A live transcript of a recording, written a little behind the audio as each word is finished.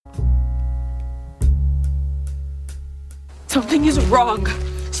Something is wrong.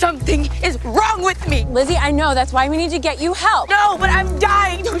 Something is wrong with me. Lizzie, I know. That's why we need to get you help. No, but I'm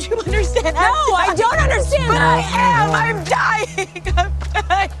dying. Don't you understand? No, I don't understand. But I am. I'm dying. I'm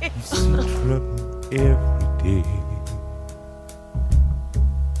dying. You see trouble every day.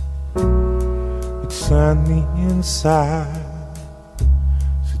 It's on the inside,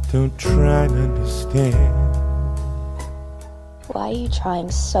 so don't try to understand. Why are you trying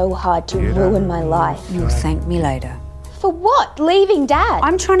so hard to ruin my life? You'll thank me later. For what? Leaving Dad?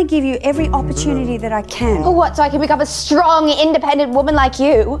 I'm trying to give you every opportunity that I can. For what? So I can become a strong, independent woman like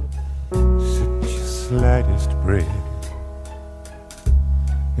you? Such a slightest breath,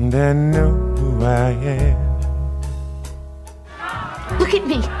 and I know who I am. Look at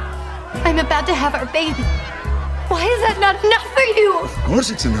me. I'm about to have our baby. Why is that not enough for you? Of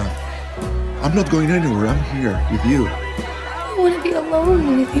course it's enough. I'm not going anywhere. I'm here with you. I want to be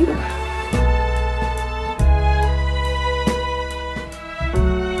alone with you.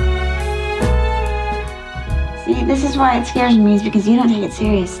 See, this is why it scares me, is because you don't take it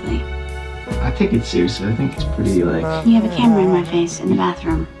seriously. I take it seriously. I think it's pretty, like... You have a camera in my face in the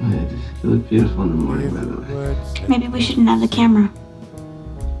bathroom. Yeah, you look beautiful in the morning, by the way. Maybe we shouldn't have the camera.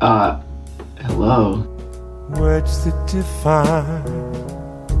 Hello? Words that define,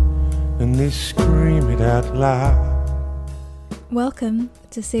 and they scream it out loud. Welcome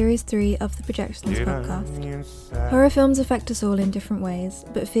to Series 3 of the Projections podcast. Horror films affect us all in different ways,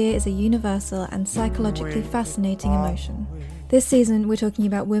 but fear is a universal and psychologically fascinating emotion. This season, we're talking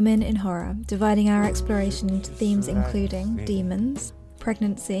about women in horror, dividing our exploration into themes including demons,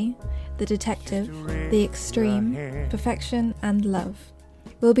 pregnancy, the detective, the extreme, perfection, and love.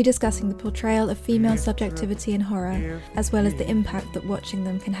 We'll be discussing the portrayal of female subjectivity in horror, as well as the impact that watching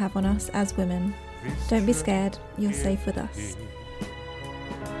them can have on us as women. Don't be scared, you're safe with us.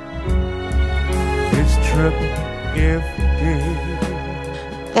 There's trouble every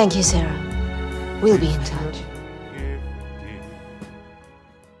day. Thank you, Sarah. We'll be in touch.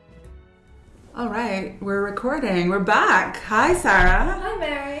 All right, we're recording. We're back. Hi, Sarah. Hi,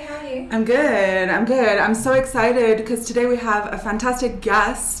 Mary. How are you? I'm good. I'm so excited because today we have a fantastic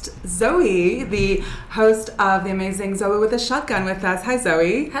guest, Zoe, the host of the amazing Zoe with a Shotgun with us. Hi,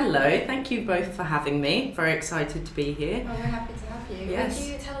 Zoe. Hello. Thank you both for having me. Very excited to be here. Oh, we're happy to have you. Yes.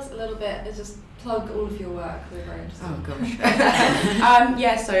 Can you tell us a little bit, just plug all of your work? We're very interested. Oh gosh.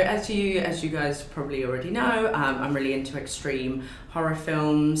 So as you guys probably already know, I'm really into extreme horror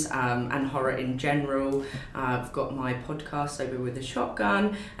films and horror in general. I've got my podcast Over with a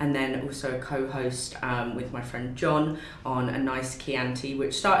Shotgun, and then also a co-host with my friend John on A Nice Chianti,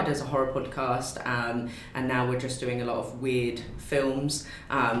 which started as a horror podcast, and now we're just doing a lot of weird films,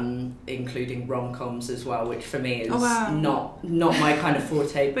 including rom-coms as well, which for me is not my kind of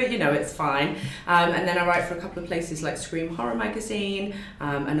forte, but it's fine. And then I write for a couple of places like Scream Horror Magazine,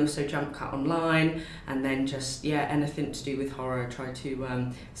 and also Jump Cut Online, and then just anything to do with horror. I try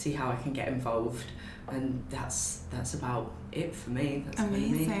to see how I can get involved, and that's about it for me. That's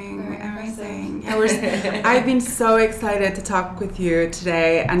Amazing. Yeah, I've been so excited to talk with you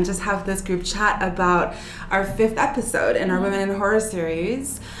today and just have this group chat about our 5th episode in our Women in Horror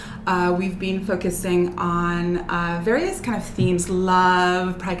series. We've been focusing on various kind of themes,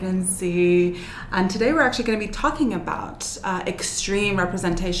 love, pregnancy, and today we're actually going to be talking about extreme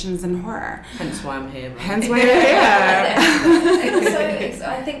representations in horror. Hence why I'm here. Hence why you're here. So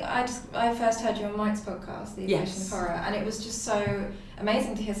I think I first heard you on Mike's podcast, The Evolution of Horror, and it was just so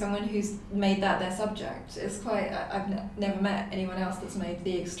amazing to hear someone who's made that their subject. It's quite, I've never met anyone else that's made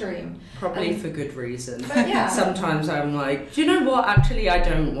the extreme. Probably for good reason. But yeah. Sometimes I'm like, do you know what, actually I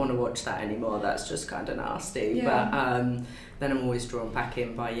don't want to watch that anymore, that's just kind of nasty. Yeah. But then I'm always drawn back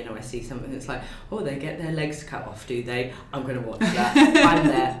in by, I see something that's like, oh, they get their legs cut off, do they? I'm going to watch that. I'm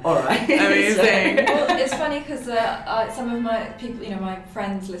there. All right. Amazing. Well, it's funny because some of my people, my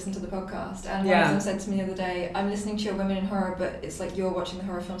friends listen to the podcast, and one of them said to me the other day, I'm listening to your Women in Horror, but it's like you're watching the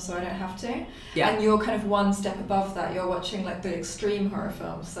horror film, so I don't have to. Yeah. And you're kind of one step above that. You're watching like the extreme horror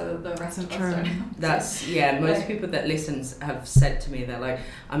films, so the rest of us don't have to. That's, most people that listen have said to me, they're like,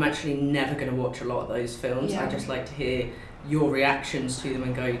 I'm actually never going to watch a lot of those films. I just like to hear your reactions to them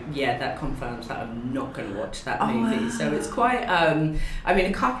and go, that confirms that I'm not going to watch that movie. So it's quite,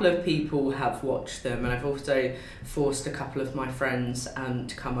 a couple of people have watched them, and I've also forced a couple of my friends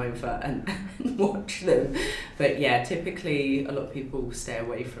to come over and watch them. But typically a lot of people stay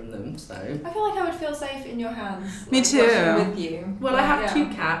away from them. So I feel like I would feel safe in your hands. Me too. With you. Well, I have 2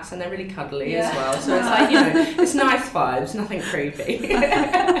 cats, and they're really cuddly as well. So it's like, it's nice vibes, nothing creepy.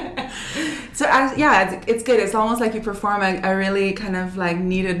 So it's good. It's almost like you perform a really kind of like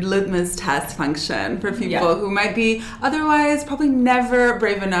needed litmus test function for people who might be otherwise probably never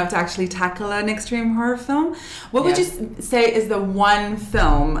brave enough to actually tackle an extreme horror film. What would you say is the one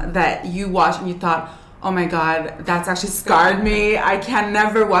film that you watched and you thought, oh my God, that's actually scarred me. I can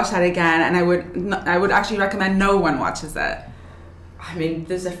never watch that again, and I would actually recommend no one watches it. I mean,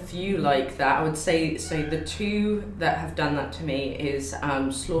 there's a few like that. I would say the two that have done that to me is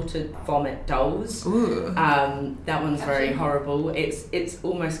Slaughtered Vomit Dolls. Ooh. That one's very horrible. It's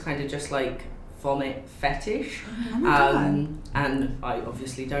almost kind of just like vomit fetish. Oh my God. And I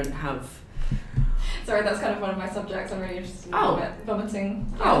obviously don't have... Sorry, that's kind of one of my subjects. I'm really interested in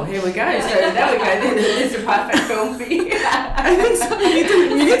vomiting. Oh, here we go. Yeah. So there we go. This is a perfect film for you. I think so.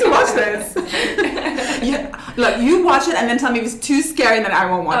 You need to watch this. Look, you watch it and then tell me if it's too scary, and then I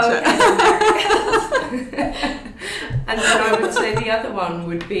won't watch it. And then I would say the other one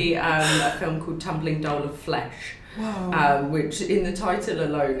would be a film called Tumbling Doll of Flesh. Wow. Which in the title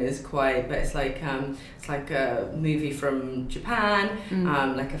alone is quite, but it's like a movie from Japan,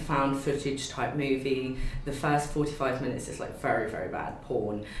 like a found footage type movie. The first 45 minutes is like very, very bad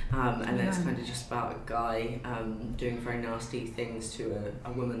porn, and then it's kind of just about a guy doing very nasty things to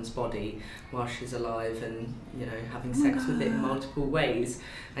a woman's body while she's alive, and having sex with it in multiple ways.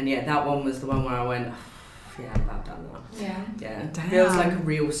 And that one was the one where I went, yeah, I'm about done that. Yeah. Damn. Feels like a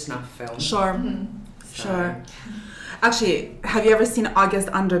real snuff film. Sure. Mm-hmm. Sure. Actually, have you ever seen August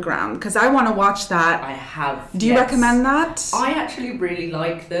Underground? Because I want to watch that. I have. Do you recommend that? I actually really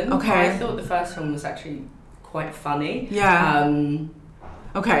like them. Okay. I thought the first one was actually quite funny. Yeah.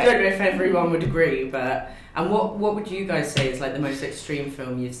 Okay. I don't know if everyone would agree, but... And what would you guys say is like the most extreme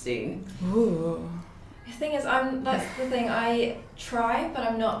film you've seen? Ooh. The thing is, that's the thing. I try, but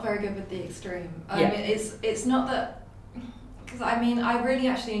I'm not very good with the extreme. I mean, it's not that... Because I really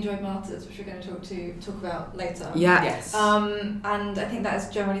actually enjoyed Martyrs, which we're going to talk about later. Yeah. Yes. And I think that is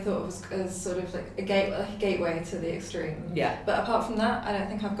generally thought of as sort of like a gateway to the extreme. Yeah. But apart from that, I don't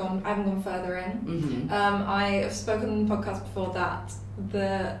think I haven't gone further in. Mm-hmm. I have spoken on the podcast before that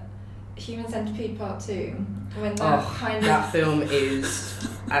the Human Centipede Part 2, when that film is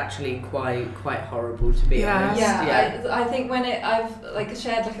actually quite horrible, to be honest. Yeah. I think when I've like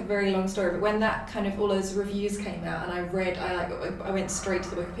shared like a very long story, but when that kind of all those reviews came out and I went straight to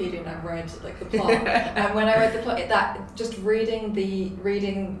the Wikipedia and I read like the plot. And when I read the plot, that just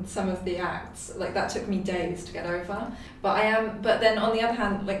reading some of the acts, like that took me days to get over. But then on the other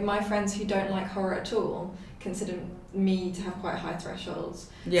hand, like my friends who don't like horror at all consider me to have quite high thresholds.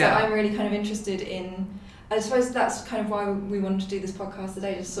 Yeah. So I'm really kind of interested in, I suppose that's kind of why we wanted to do this podcast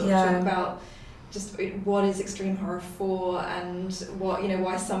today, just sort of talk about just what is extreme horror for, and what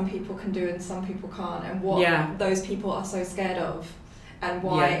why some people can do it and some people can't, and what those people are so scared of, and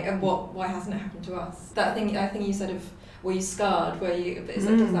why and why hasn't it happened to us. That thing I think you said of, were you scarred? Does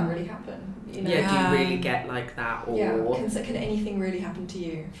that really happen? Do you really get like that? Or can anything really happen to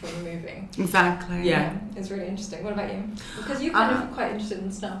you from moving? Exactly. Yeah, it's really interesting. What about you? Because you're kind of quite interested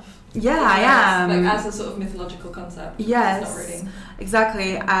in stuff. Yeah, I am. Like as a sort of mythological concept. Yes. It's not really.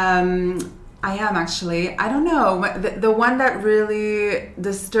 Exactly. I am actually. I don't know. The one that really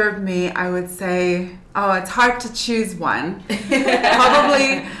disturbed me, I would say, it's hard to choose one.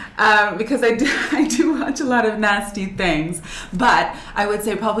 Probably because I do watch a lot of nasty things. But I would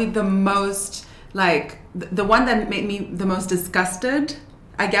say probably the most, like, the one that made me the most disgusted,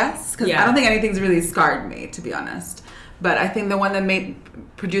 I guess. Because I don't think anything's really scarred me, to be honest. But I think the one that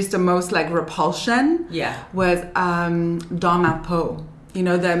produced the most, like, repulsion was Dans ma peau. The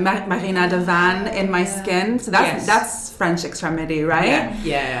Marina de Vannes in my skin. So that's French extremity, right?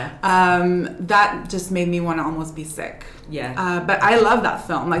 Yeah. That just made me want to almost be sick. Yeah. But I love that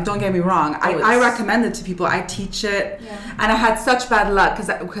film. Like, don't get me wrong. I recommend it to people. I teach it. Yeah. And I had such bad luck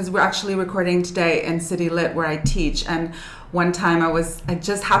because we're actually recording today in City Lit where I teach. And one time I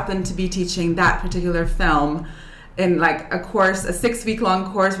just happened to be teaching that particular film in like a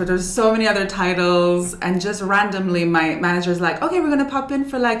 6-week-long course where there's so many other titles, and just randomly my manager's like, okay, we're gonna pop in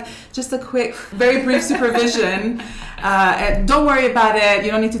for like just a quick, very brief supervision. And don't worry about it.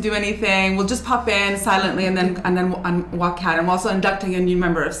 You don't need to do anything. We'll just pop in silently and then walk out. I'm also inducting a new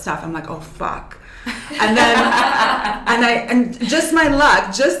member of staff. I'm like, oh fuck. And then and just my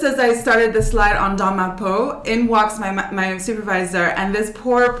luck, just as I started the slide on Dans ma peau, in walks my supervisor, and this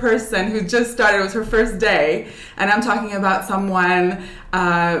poor person who just started, it was her first day, and I'm talking about someone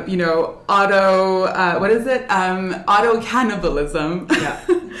auto cannibalism.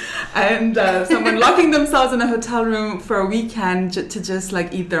 and someone locking themselves in a hotel room for a weekend to just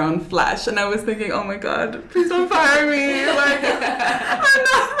like eat their own flesh. And I was thinking, oh my God, please don't fire me. Like,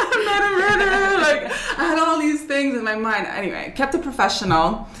 I'm not a murderer. Like, I had all these things in my mind. Anyway, kept it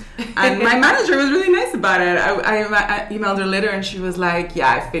professional. And my manager was really nice about it. I emailed her later and she was like,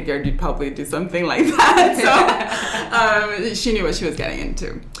 yeah, I figured you'd probably do something like that. So she knew what she was getting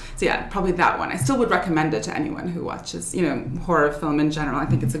into. So yeah, probably that one. I still would recommend it to anyone who watches, horror film in general. I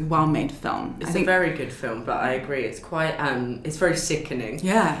think it's a well-made film. It's a very good film, but I agree. It's quite, it's very sickening.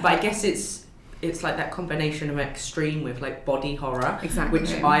 Yeah. But I guess it's like that combination of extreme with like body horror. Exactly.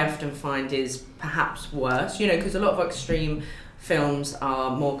 Which I often find is perhaps worse, because a lot of extreme films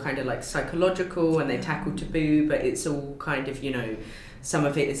are more kind of like psychological and they tackle taboo, but it's all kind of, some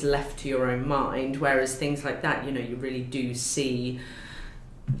of it is left to your own mind, whereas things like that, you really do see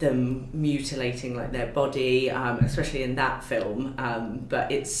them mutilating like their body, especially in that film.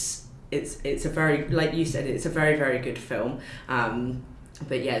 But it's a very, like you said, it's a very, very good film.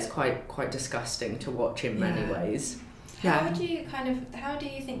 But yeah, it's quite disgusting to watch in many ways. How do you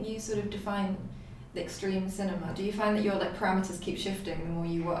think you sort of define the extreme cinema? Do you find that your like parameters keep shifting the more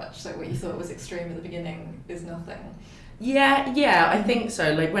you watch? Like what you thought was extreme at the beginning is nothing? Yeah, I think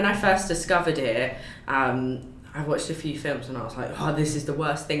so. Like when I first discovered it, I watched a few films and I was like, oh, this is the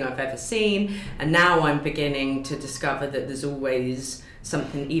worst thing I've ever seen. And now I'm beginning to discover that there's always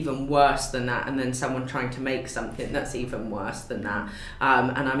something even worse than that, and then someone trying to make something that's even worse than that.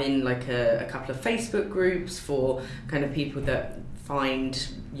 And I'm in like a couple of Facebook groups for kind of people that find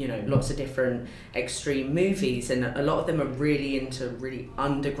lots of different extreme movies, and a lot of them are really into really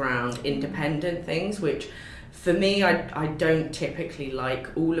underground independent things, which for me I don't typically like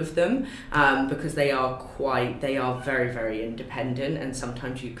all of them, because they are very, very independent, and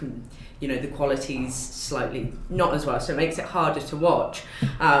sometimes you can the quality's slightly not as well, so it makes it harder to watch,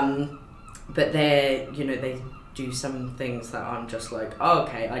 but they do some things that I'm just like, oh,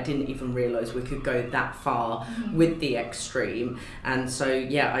 okay, I didn't even realise we could go that far with the extreme. And so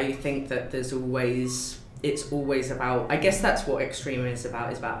yeah, I think that it's always about, I guess that's what extreme is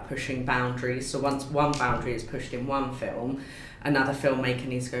about pushing boundaries. So once one boundary is pushed in one film, another filmmaker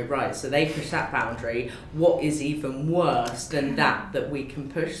needs to go, right, so they push that boundary, what is even worse than that we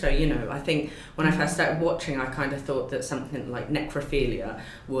can push? So I think when I first started watching, I kind of thought that something like necrophilia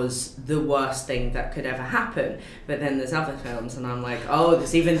was the worst thing that could ever happen, but then there's other films and I'm like, oh,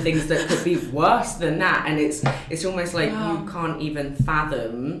 there's even things that could be worse than that, and it's almost like you can't even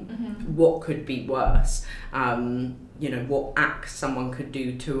fathom what could be worse. What act someone could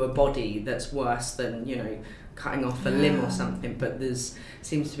do to a body that's worse than cutting off a limb or something, but there's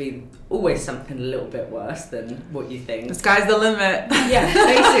seems to be always something a little bit worse than what you think. The sky's the limit. Yeah,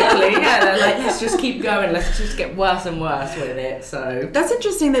 basically. Yeah, they're like, let's just keep going, let's just get worse and worse with it. So that's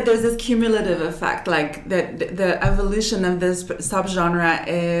interesting that there's this cumulative effect, like that the evolution of this subgenre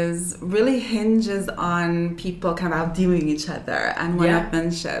is really hinges on people kind of outdoing each other and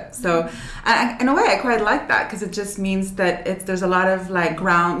one-upmanship. So in a way I quite like that, because it just means that there's a lot of like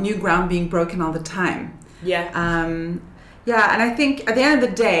new ground being broken all the time. And I think at the end of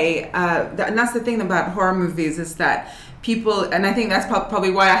the day, and that's the thing about horror movies, is that people, and I think that's probably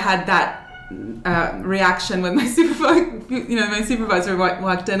why I had that reaction when my supervisor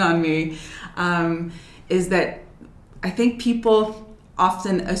walked in on me, is that I think people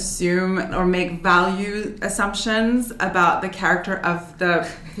often assume or make value assumptions about the character of the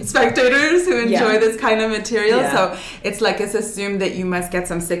spectators who enjoy this kind of material. So it's like it's assumed that you must get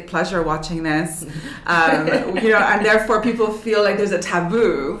some sick pleasure watching this, and therefore people feel like there's a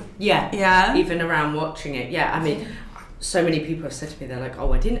taboo. Even around watching it. I mean, so many people have said to me, they're like,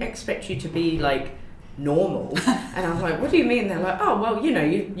 oh, I didn't expect you to be like normal. And I'm like, what do you mean? They're like, oh, well,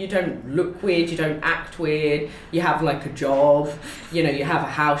 you don't look weird, you don't act weird, you have like a job, you have a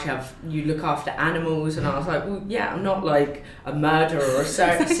house, you look after animals. And I was like, well, yeah, I'm not like a murderer or a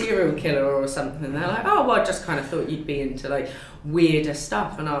serial killer or something. And they're like, oh, well, I just kind of thought you'd be into like weirder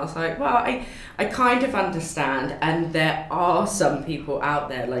stuff. And I was like, well, I kind of understand, and there are some people out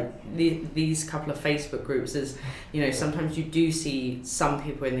there, like these couple of Facebook groups, is sometimes you do see some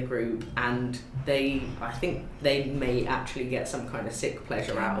people in the group and I think they may actually get some kind of sick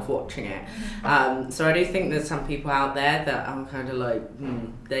pleasure out of watching it. So I do think there's some people out there that I'm kind of like,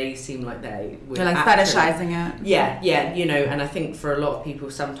 they seem like they're like fetishizing it. Yeah, and I think for a lot of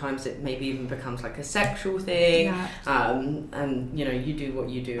people sometimes it maybe even becomes like a sexual thing. And you do what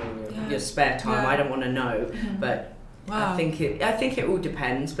you do in your spare time. I don't want to know, but Wow. I think it all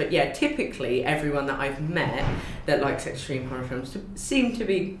depends, but yeah, typically everyone that I've met that likes extreme horror films seem to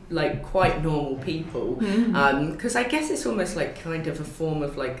be like quite normal people, because I guess it's almost like kind of a form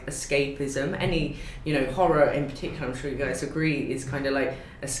of like escapism. Any, you know, horror in particular, I'm sure you guys agree, is kind of like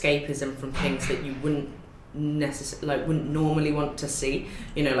escapism from things that you wouldn't normally want to see.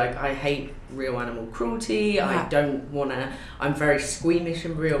 You know, like I hate real animal cruelty. I don't want to. I'm very squeamish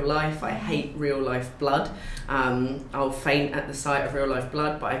in real life. I hate real life blood. I'll faint at the sight of real life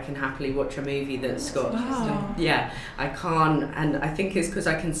blood, but I can happily watch a movie that's got. Yeah, I can't, and I think it's because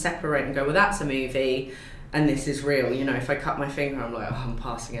I can separate and go, well, that's a movie. And this is real, you know. If I cut my finger, I'm like, oh, I'm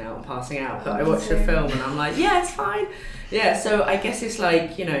passing out. But I watch the film and I'm like, yeah, it's fine. Yeah, so I guess it's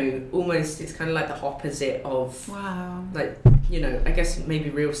like, you know, almost it's kind of like the opposite of, like, you know, I guess maybe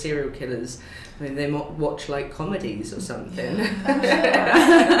real serial killers. I mean, they watch like comedies or something. Definitely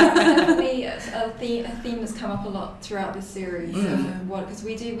a theme that's come up a lot throughout this series. Because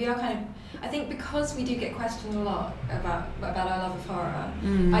we are kind of, I think because we do get questioned a lot about our love of horror.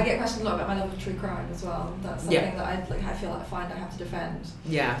 I get questioned a lot about my love of true crime as well. That's something that I feel like I have to defend.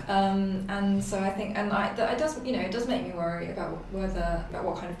 Yeah. And so I think, and it does make me worry about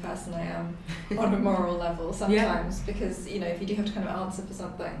what kind of person I am on a moral level sometimes, because, you know, if you do have to kind of answer for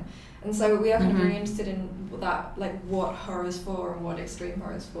something. And so we are kind of very interested in that, like what horror is for and what extreme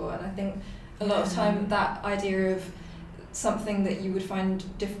horror is for. And I think a lot of time that idea of something that you would find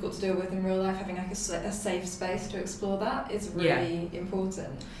difficult to deal with in real life, having like a safe space to explore that is really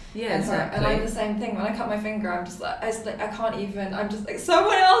important. Yeah, and exactly. And I'm the same thing. When I cut my finger, I'm just like, I can't even. I'm just like,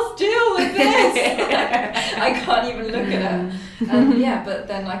 someone else deal with this. I can't even look at it. But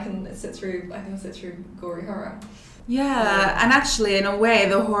then I can sit through gory horror. Yeah, and actually, in a way,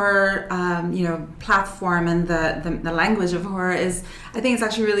 the horror, platform and the language of horror is, I think it's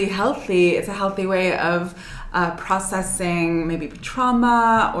actually really healthy. It's a healthy way of processing maybe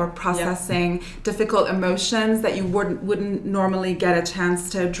trauma or processing difficult emotions that you wouldn't normally get a chance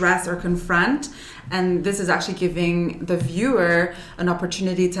to address or confront. And this is actually giving the viewer an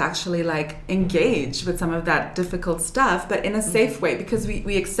opportunity to actually like engage with some of that difficult stuff, but in a safe way, because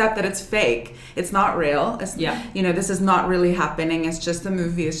we accept that it's fake. It's not real. You know, this is not really happening. It's just a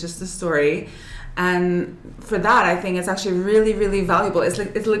movie. It's just a story. And for that, I think it's actually really, really valuable. It's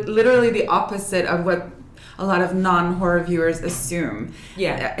literally the opposite of what a lot of non-horror viewers assume.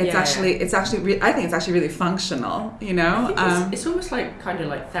 I think it's actually really functional, you know? It's almost like kind of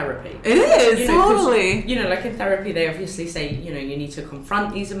like therapy. It is, you know, totally. You know, like in therapy, they obviously say, you know, you need to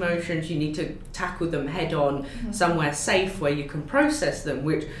confront these emotions, you need to tackle them head on, somewhere safe where you can process them,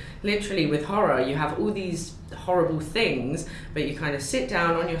 which literally with horror, you have all these horrible things, but you kind of sit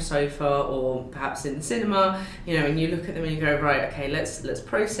down on your sofa or perhaps in the cinema, you know, and you look at them and you go, right, okay, let's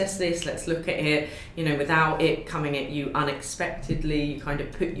process this, let's look at it, you know, without it coming at you unexpectedly. You kind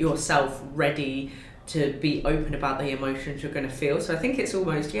of put yourself ready to be open about the emotions you're going to feel. So I think it's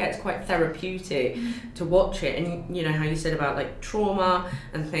almost, it's quite therapeutic to watch it. And you know how you said about like trauma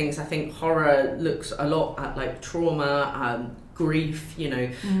and things, I think horror looks a lot at like trauma, grief, you know,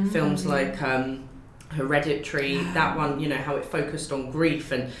 films like Hereditary, that one, you know, how it focused on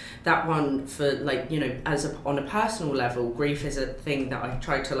grief, and that one for like, you know, on a personal level, grief is a thing that I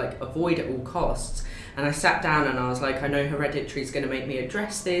try to like avoid at all costs. And I sat down and I was like, I know Hereditary is going to make me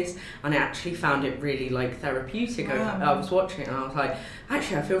address this, and I actually found it really like therapeutic. I was watching it and I was like,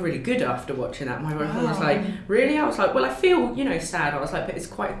 actually I feel really good after watching that. My boyfriend was like, really? I was like, well, I feel, you know, sad. I was like, but it's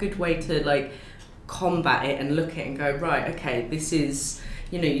quite a good way to like combat it and look at it and go, right, okay, this is,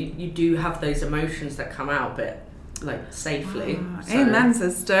 you know, you do have those emotions that come out, but like safely. So. Amen,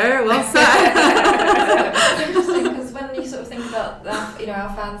 sister. Well said. It's interesting because when you sort of think about that, you know,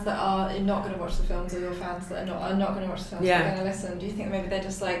 our fans that are not going to watch the films, or your fans that are not going to watch the films, they're going to listen. Do you think maybe they're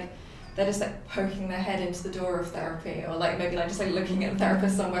just like poking their head into the door of therapy, or like maybe like just like looking at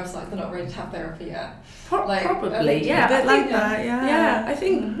therapists on websites, they're not ready to have therapy yet? Probably, yeah. A bit like that, yeah. Yeah, I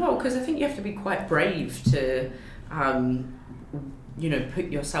think, well, because I think you have to be quite brave to, you know, put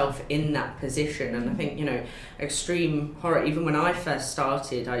yourself in that position. And I think, you know, extreme horror, even when I first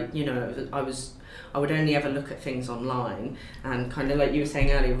started, I would only ever look at things online and kind of like you were saying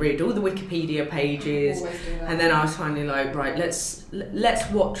earlier, read all the Wikipedia pages, and then I was finally like, right, let's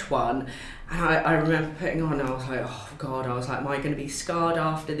watch one. And I remember putting on, I was like, oh God, I was like, am I going to be scarred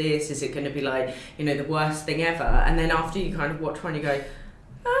after this? Is it going to be like, you know, the worst thing ever? And then after you kind of watch one, you go,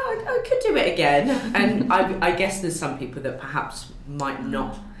 I could do it again. And I guess there's some people that perhaps might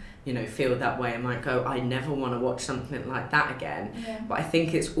not feel that way and might go, I never want to watch something like that again. But I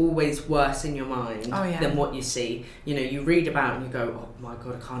think it's always worse in your mind than what you see. You read about it and you go, oh my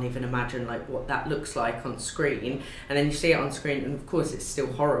God, I can't even imagine like what that looks like on screen. And then you see it on screen and of course it's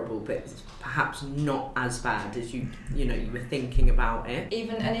still horrible, but it's perhaps not as bad as you were thinking about it.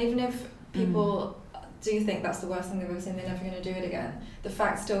 Even if people do think that's the worst thing they've ever seen, they're never going to do it again, the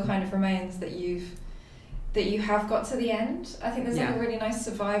fact still kind of remains that you have got to the end. I think there's like a really nice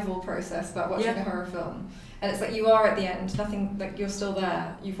survival process about watching a horror film. And it's like you are at the end, nothing, like you're still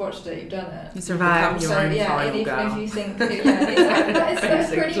there, you've watched it, you've done it. You survived. So yeah, and even if you think, exactly,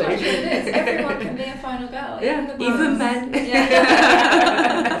 that's pretty much what it is. Everyone can be a final girl. Even men.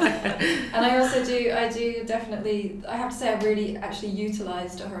 And I do definitely, I have to say I really actually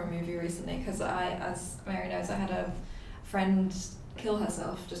utilised a horror movie recently, because as Mary knows, I had a friend kill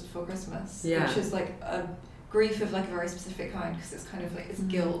herself just before Christmas, which is like a grief of like a very specific kind, because it's kind of like it's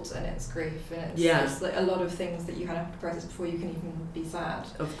guilt and it's grief and it's like a lot of things that you kind of have to process before you can even be sad.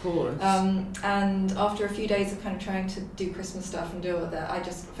 Of course. And after a few days of kind of trying to do Christmas stuff and deal with it, I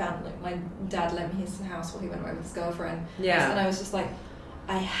just found like my dad lent me his house while he went away with his girlfriend. And I was just like,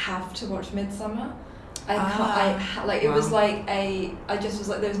 I have to watch Midsommar. I can't. It was like I just was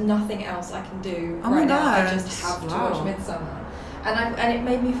like, there's nothing else I can do right now. I just have to watch Midsommar. And it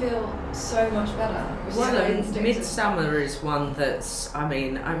made me feel so much better. Midsommar is one that's,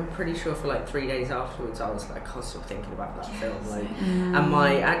 I'm pretty sure for like 3 days afterwards I was like constantly thinking about that film. And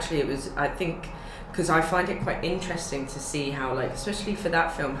I think, because I find it quite interesting to see how, like, especially for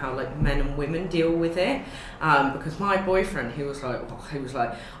that film, how like men and women deal with it. Because my boyfriend, he was like,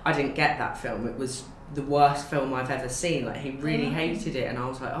 I didn't get that film. It was the worst film I've ever seen. Like, he really hated it, and I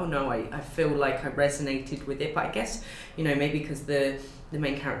was like, oh no, I feel like I resonated with it. But I guess, maybe because the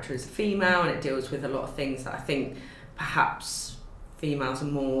main character is a female and it deals with a lot of things that I think perhaps females are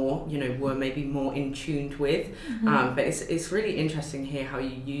more, were maybe more in tuned with. But it's really interesting to hear how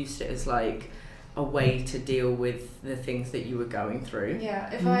you used it as like a way to deal with the things that you were going through. Yeah,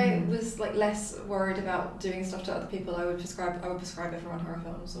 if I was like less worried about doing stuff to other people, I would prescribe everyone horror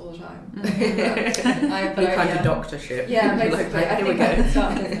films all the time. Kind of doctorship. Yeah, basically. I think I could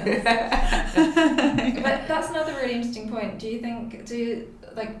start a business. But that's another really interesting point. Do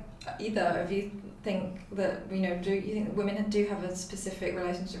either of you think that, do you think that women do have a specific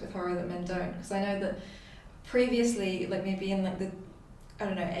relationship with horror that men don't? Because I know that previously, like maybe in like the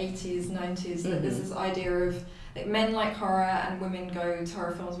 80s, 90s, that there's this idea of like men like horror and women go to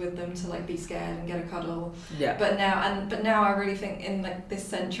horror films with them to like be scared and get a cuddle. But now I really think in like this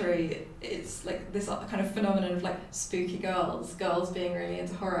century, it's like this kind of phenomenon of like spooky girls being really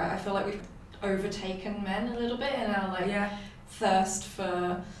into horror. I feel like we've overtaken men a little bit in our like thirst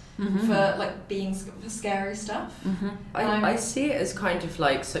for like being for scary stuff. I see it as kind of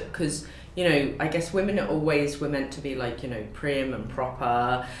like, because I guess women always were meant to be like, prim and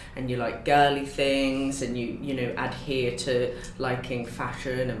proper, and you like girly things, and you adhere to liking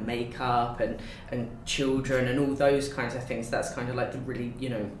fashion and makeup and children and all those kinds of things. That's kind of like the really,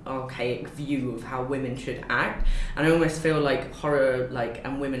 archaic view of how women should act. And I almost feel like horror,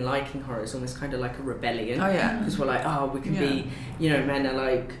 and women liking horror is almost kind of like a rebellion. Because we're like, we can be, men are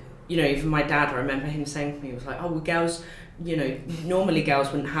like, even my dad, I remember him saying to me, he was like, girls, normally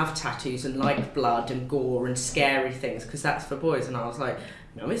girls wouldn't have tattoos and like blood and gore and scary things because that's for boys. And I was like,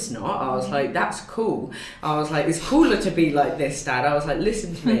 no, it's not. I was like, that's cool. I was like, it's cooler to be like this, Dad. I was like,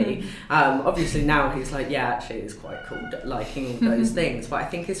 listen to me. Obviously now he's like, yeah, actually it's quite cool liking all those things. But I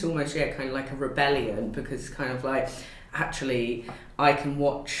think it's almost, kind of like a rebellion, because it's kind of like, actually, I can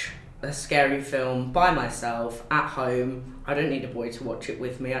watch a scary film by myself at home. I don't need a boy to watch it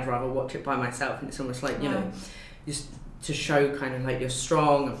with me. I'd rather watch it by myself. And it's almost like, just to show kind of like you're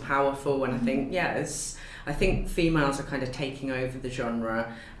strong and powerful. And I think, I think females are kind of taking over the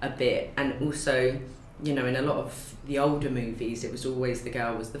genre a bit. And also, in a lot of the older movies, it was always the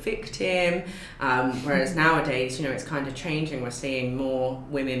girl was the victim. Whereas nowadays, it's kind of changing. We're seeing more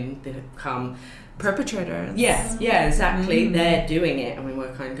women become perpetrators. Yeah, exactly. They're doing it. And we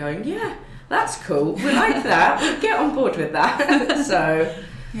were kind of going, that's cool. We like that. We'll get on board with that. So...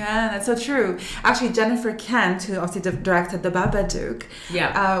 Yeah, that's so true. Actually, Jennifer Kent, who also directed The Babadook,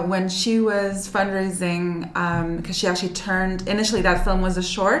 when she was fundraising, because she actually initially that film was a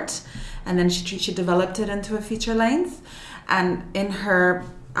short, and then she developed it into a feature length. And in her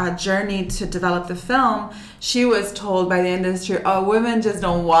journey to develop the film, she was told by the industry, women just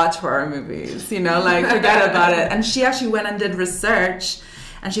don't watch horror movies, forget about it. And she actually went and did research,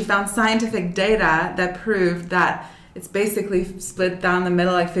 and she found scientific data that proved that it's basically split down the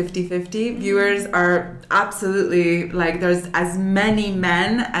middle, like 50-50. Viewers are absolutely, like, there's as many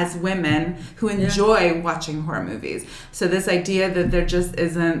men as women who enjoy watching horror movies. So this idea that there just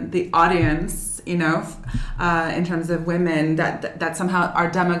isn't the audience, you know, in terms of women, that somehow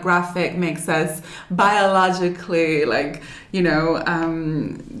our demographic makes us biologically, like, you know,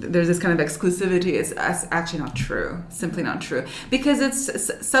 there's this kind of exclusivity. It's actually not true. Simply not true. Because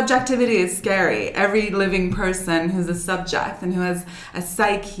subjectivity is scary. Every living person who's a subject and who has a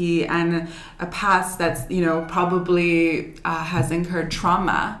psyche and a past that's, you know, probably has incurred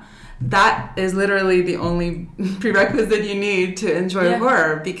trauma, that is literally the only prerequisite you need to enjoy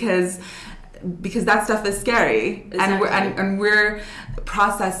horror, because that stuff is scary. Exactly. and we're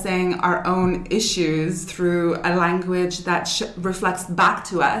processing our own issues through a language that reflects back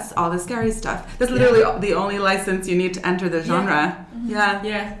to us all the scary stuff. That's literally the only license you need to enter the genre.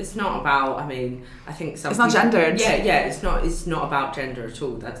 Yeah, it's not about, I mean, I think it's not gendered. It's not about gender at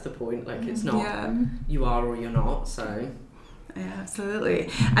all. That's the point. Like, it's not you are or you're not, so... Yeah, absolutely.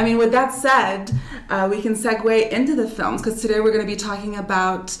 I mean, with that said, we can segue into the films, because today we're going to be talking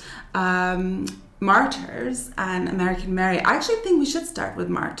about Martyrs and American Mary. I actually think we should start with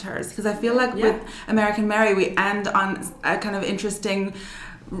Martyrs, because I feel like with American Mary we end on a kind of interesting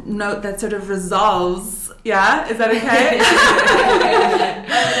note that sort of resolves. Yeah, is that okay?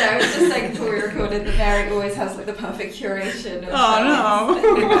 I was just saying before we recorded that Mary always has like the perfect curation. No.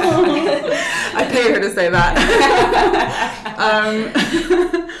 I pay her to say that.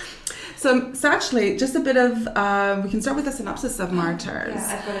 So actually, just a bit of, we can start with a synopsis of Martyrs.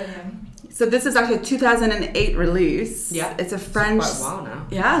 Yeah, I've got it here. So this is actually a 2008 release. Yeah. It's a French... It's quite a while now.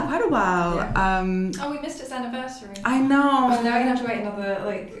 Yeah, quite a while. Yeah. We missed its anniversary. I know. Well, now we're going to have to wait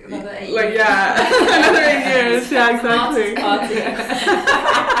another 8 years. Like, yeah. Another 8 years. Yeah, exactly.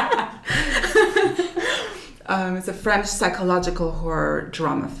 It's a French psychological horror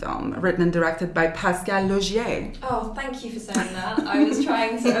drama film written and directed by Pascal Laugier. Oh, thank you for saying that. I was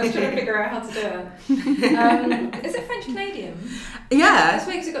trying to figure out how to do it. Is it French-Canadian? Yeah. This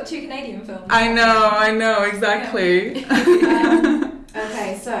week's got 2 Canadian films. I know, exactly. Yeah.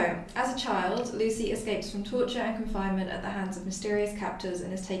 Okay, so, as a child, Lucy escapes from torture and confinement at the hands of mysterious captors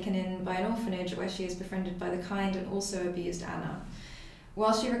and is taken in by an orphanage where she is befriended by the kind and also abused Anna.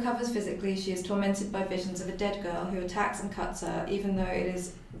 While she recovers physically, she is tormented by visions of a dead girl who attacks and cuts her,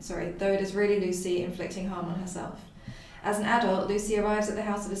 though it is really Lucy inflicting harm on herself. As an adult, Lucy arrives at the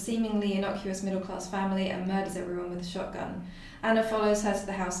house of a seemingly innocuous middle-class family and murders everyone with a shotgun. Anna follows her to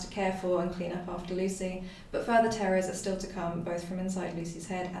the house to care for and clean up after Lucy, but further terrors are still to come, both from inside Lucy's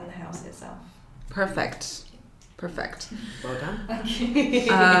head and the house itself. Perfect. Well done. Thank you.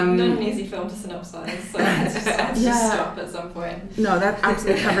 Not an easy film to synopsize, so I had to just stop at some point. No, that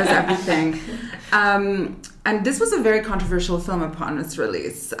absolutely covers everything. And this was a very controversial film upon its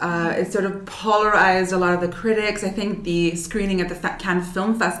release. It sort of polarized a lot of the critics. I think the screening at the Cannes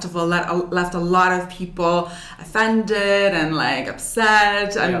Film Festival left a lot of people offended and like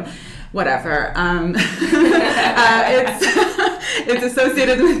upset and whatever. It's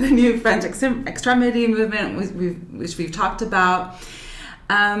associated with the new French extremity movement, which we've talked about.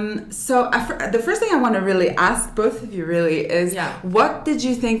 So the first thing I want to really ask both of you really is, what did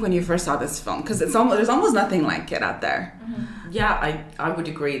you think when you first saw this film? Because there's almost nothing like it out there. Mm-hmm. Yeah, I would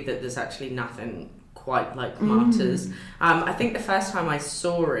agree that there's actually nothing quite like Martyrs. I think the first time I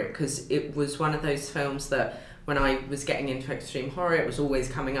saw it, because it was one of those films that when I was getting into extreme horror, it was always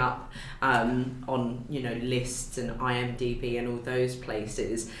coming up on, you know, lists and IMDb and all those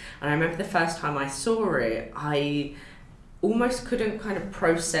places. And I remember the first time I saw it, I almost couldn't kind of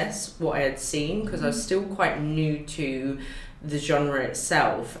process what I had seen, because I was still quite new to the genre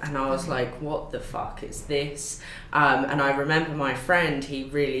itself, and I was like, what the fuck is this? And I remember my friend,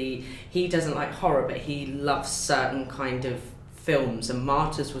 he doesn't like horror, but he loves certain kind of films, and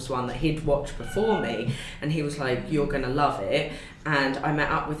Martyrs was one that he'd watched before me, and he was like, you're gonna love it. And I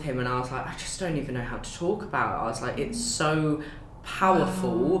met up with him and I was like, I just don't even know how to talk about it. I was like, it's so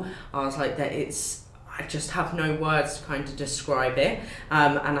powerful. I was like, I just have no words to kind of describe it.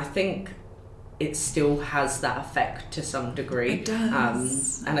 And I think it still has that effect to some degree. It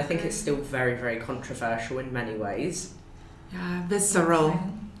does. And I think it's still very, very controversial in many ways. Yeah, visceral.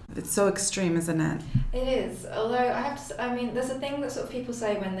 It's so extreme, isn't it? It is. Although I have to, there's a thing that sort of people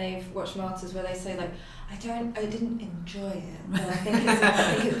say when they've watched Martyrs, where they say like, I didn't enjoy it, but I think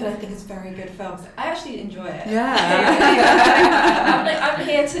it's very good films. I actually enjoy it. Yeah. I'm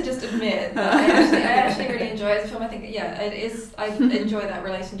here to just admit that I actually really enjoy it as a film. I think it is. I enjoy that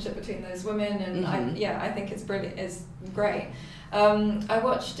relationship between those women, and I think it's brilliant. It's great. I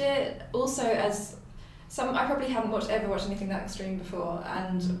watched it also as I probably haven't ever watched anything that extreme before,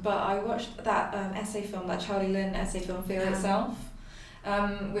 but I watched that essay film, that Charlie Lynn essay film, Fear Itself,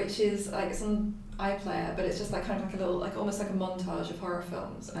 which is like, it's on iPlayer, but it's just like kind of like a little, like almost like a montage of horror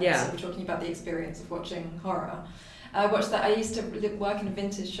films, and sort of talking about the experience of watching horror. I watched that. I used to work in a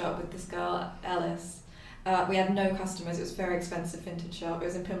vintage shop with this girl, Ellis. We had no customers. It was a very expensive vintage shop. It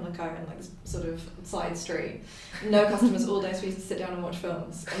was in Pimlico, in like this sort of side street. No customers all day, so we used to sit down and watch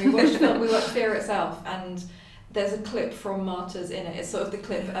films. And we watched Fear Itself, and there's a clip from Martyrs in it. It's sort of the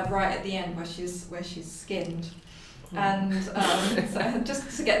clip right at the end where she's skinned. And so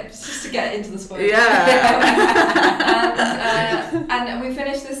just to get into the spoilers. And we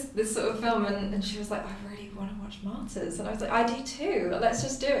finished this sort of film, and she was like, I really want to watch Martyrs, and I was like, I do too. Let's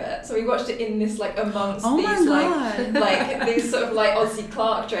just do it. So we watched it in this like amongst these like these sort of like Aussie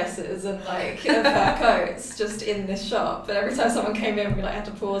Clark dresses and like fur coats, just in this shop. But every time someone came in, we like had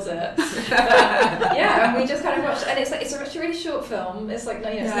to pause it. But, and we just kind of watched, and it's a really short film. It's like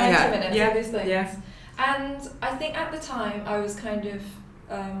it's 90 minutes. All these things. Yeah. And I think at the time I was kind of,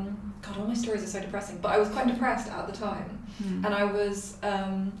 God, all my stories are so depressing, but I was quite depressed at the time. And I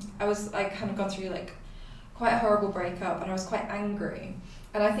kind of gone through like quite a horrible breakup, and I was quite angry.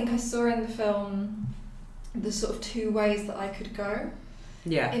 And I think I saw in the film the sort of two ways that I could go.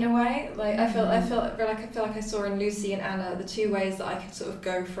 Yeah. In a way, like I feel like I saw in Lucy and Anna the two ways that I could sort of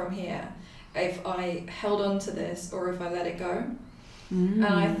go from here, if I held on to this or if I let it go. And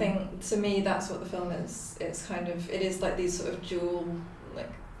I think, to me, that's what the film is. It is like these sort of dual like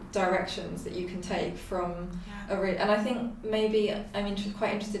directions that you can take from and I think maybe I'm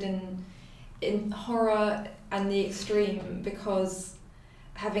quite interested in horror and the extreme, because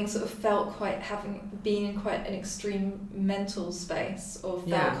having sort of having been in quite an extreme mental space, or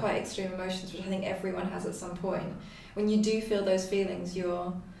felt quite extreme emotions, which I think everyone has at some point, when you do feel those feelings,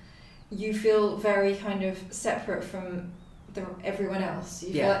 you feel very kind of separate from everyone else.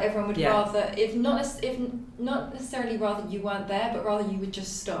 You feel like everyone would rather, if not necessarily rather you weren't there, but rather you would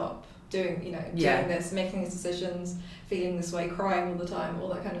just stop doing this, making these decisions, feeling this way, crying all the time, all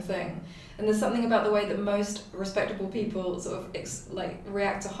that kind of thing. And there's something about the way that most respectable people sort of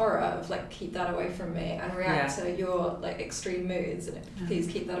react to horror, of like, keep that away from me, and react to your like extreme moods, and please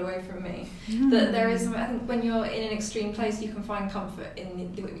keep that away from me. That there is, I think, when you're in an extreme place, you can find comfort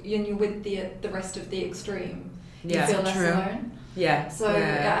in you're with the rest of the extreme. You feel less alone. So I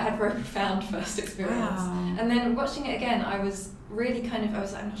had a very profound first experience. And then watching it again, I was really I'm not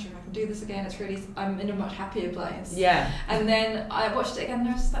sure if I can do this again. I'm in a much happier place. And then I watched it again, and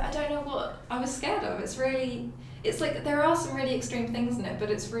I was just like, I don't know what I was scared of. It's like there are some really extreme things in it,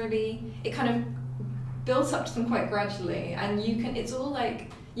 but it kind of builds up to them quite gradually, and it's all like,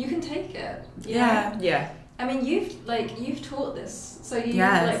 you can take it. You know? I mean, you've taught this, so you've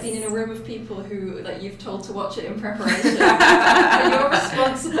like been in a room of people who like you've told to watch it in preparation. So you're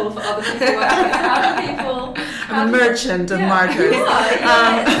responsible for other people watching it. How do people? I'm a merchant of martyrs.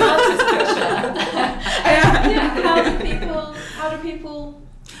 How do people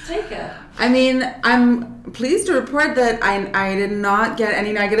take it? I mean, I'm pleased to report that I did not get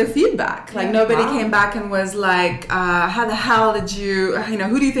any negative feedback. Like, nobody came back and was like, how the hell did you,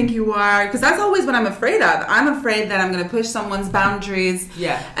 who do you think you are? Because that's always what I'm afraid of. I'm afraid that I'm going to push someone's boundaries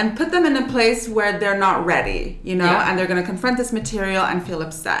and put them in a place where they're not ready, and they're going to confront this material and feel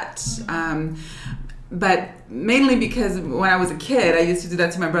upset. But mainly because when I was a kid, I used to do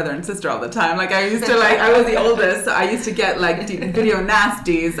that to my brother and sister all the time. Like, I used to, I was the oldest, so I used to get, video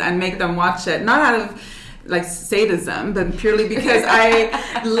nasties and make them watch it. Not out of, sadism, but purely because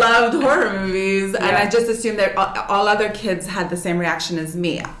I loved horror movies, and I just assumed that all other kids had the same reaction as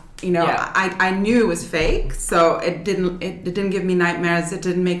me. I knew it was fake, so it didn't give me nightmares. It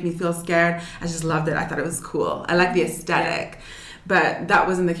didn't make me feel scared. I just loved it. I thought it was cool. I liked the aesthetic. But that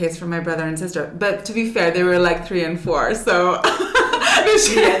wasn't the case for my brother and sister. But to be fair, they were 3 and 4, so they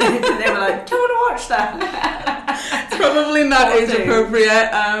were like, "Do you want to watch that?" It's probably not age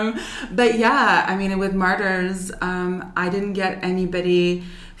appropriate. But I mean, with Martyrs, I didn't get anybody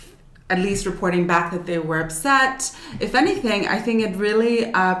at least reporting back that they were upset. If anything, I think it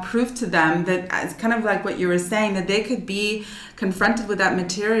really proved to them that, it's kind of like what you were saying, that they could be confronted with that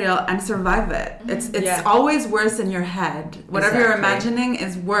material and survive it. It's always worse in your head. Whatever you're imagining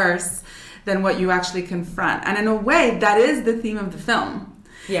is worse than what you actually confront. And in a way, that is the theme of the film.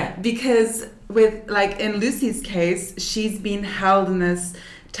 Because with, in Lucy's case, she's been held in this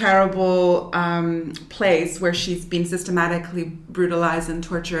terrible place where she's been systematically brutalized and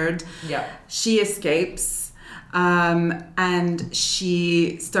tortured. She escapes, and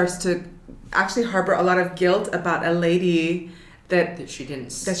she starts to actually harbor a lot of guilt about a lady that she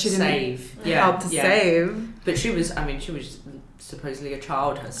didn't save. Help to save. But she was supposedly a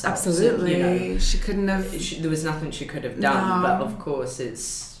child herself. Absolutely. So, she couldn't have... there was nothing she could have done, but of course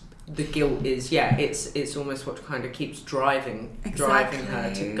the guilt is, it's almost what kind of keeps driving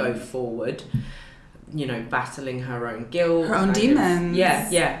her to go forward, battling her own guilt. Her own demons.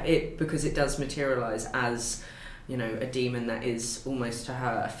 Because it does materialise as, a demon that is almost to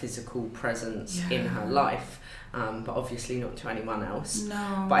her a physical presence in her life. But obviously not to anyone else.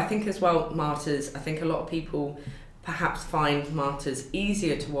 No. But I think as well, Martyrs, I think a lot of people perhaps find Martyrs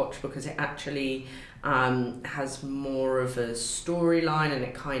easier to watch because it actually has more of a storyline and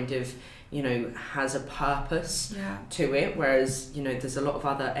it kind of, has a purpose to it. Whereas, there's a lot of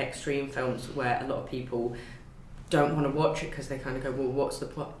other extreme films where a lot of people don't want to watch it because they kind of go, well, what's the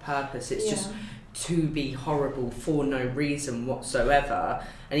purpose? It's just to be horrible for no reason whatsoever.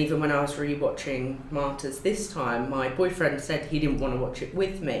 And even when I was rewatching Martyrs this time, my boyfriend said he didn't want to watch it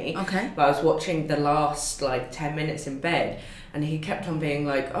with me. Okay. But I was watching the last 10 minutes in bed, and he kept on being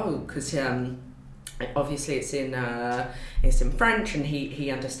like, oh, because obviously it's in French, and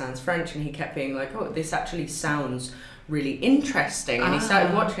he understands French, and he kept being like, oh, this actually sounds really interesting. And he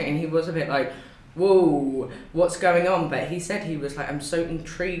started watching it, and he was a bit like, whoa, what's going on? But he said he was like, I'm so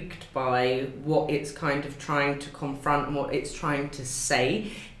intrigued by what it's kind of trying to confront and what it's trying to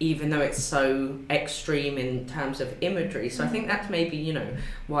say, even though it's so extreme in terms of imagery. So I think that's maybe,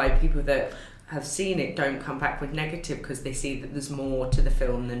 why people that have seen it don't come back with negative, because they see that there's more to the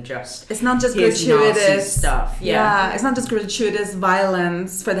film than just it's not just gratuitous stuff. It's not just gratuitous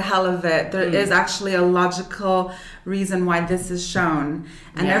violence for the hell of it. There is actually a logical reason why this is shown,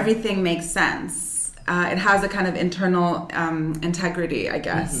 and everything makes sense. It has a kind of internal integrity, I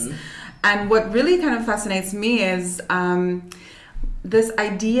guess. And what really kind of fascinates me is this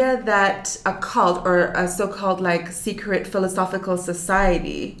idea that a cult or a so-called secret philosophical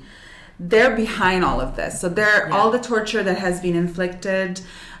society, they're behind all of this. So all the torture that has been inflicted,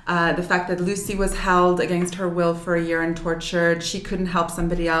 the fact that Lucy was held against her will for a year and tortured, she couldn't help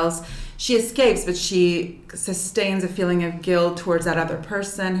somebody else. She escapes, but she sustains a feeling of guilt towards that other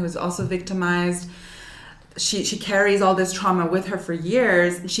person who is also victimized. She carries all this trauma with her for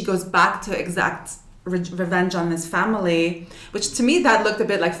years, and she goes back to exact revenge on this family, which to me that looked a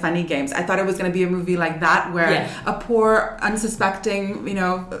bit like Funny Games. I thought it was going to be a movie like that, where a poor, unsuspecting,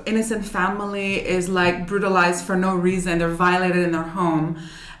 innocent family is brutalized for no reason. They're violated in their home,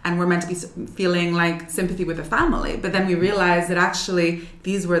 and we're meant to be feeling sympathy with the family. But then we realize that actually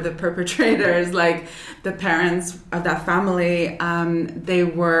these were the perpetrators, the parents of that family.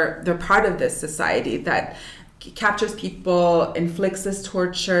 They're part of this society that captures people, inflicts this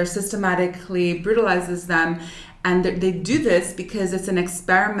torture, systematically brutalizes them. And they do this because it's an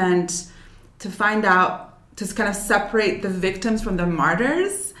experiment to find out, to kind of separate the victims from the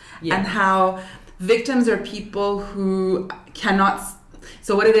martyrs, and how victims are people who cannot...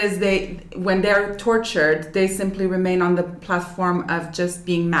 So what it is, when they're tortured, they simply remain on the platform of just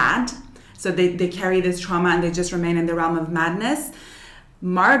being mad. So they carry this trauma and they just remain in the realm of madness.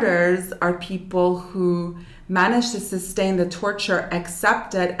 Martyrs are people who manage to sustain the torture,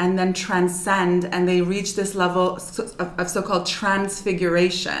 accept it, and then transcend, and they reach this level of so-called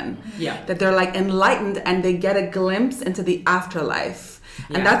transfiguration. That they're enlightened and they get a glimpse into the afterlife.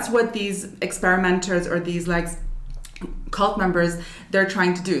 And that's what these experimenters or these cult members, they're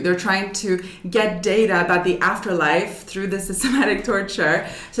trying to do. They're trying to get data about the afterlife through the systematic torture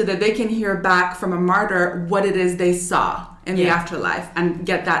so that they can hear back from a martyr what it is they saw in the afterlife and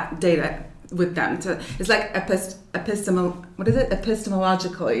get that data with them. It's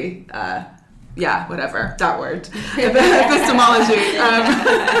epistemologically, whatever, that word. Epistemology.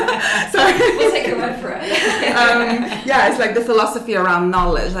 Sorry. We'll take your word for it. It's the philosophy around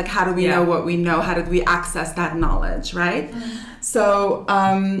knowledge. How do we know what we know? How did we access that knowledge, right? So,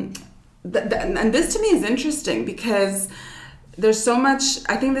 and this to me is interesting because there's so much...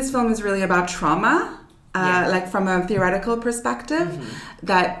 I think this film is really about trauma, from a theoretical perspective,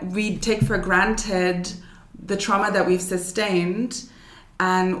 that we take for granted the trauma that we've sustained.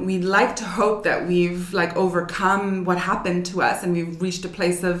 And we'd like to hope that we've overcome what happened to us and we've reached a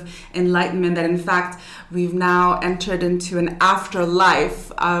place of enlightenment, that in fact we've now entered into an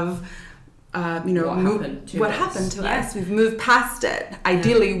afterlife of what happened to us. We've moved past it.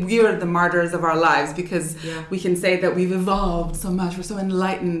 Ideally, we are the martyrs of our lives because we can say that we've evolved so much. We're so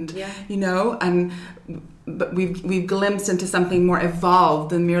enlightened, but we've glimpsed into something more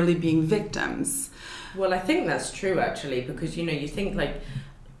evolved than merely being victims. Well, I think that's true, actually, because, you think,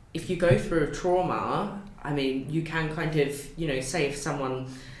 if you go through a trauma, I mean, you can kind of, say if someone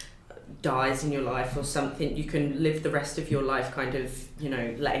dies in your life or something, you can live the rest of your life kind of, you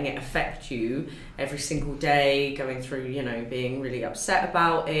know, letting it affect you every single day, going through, you know, being really upset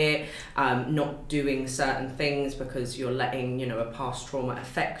about it, not doing certain things because you're letting, you know, a past trauma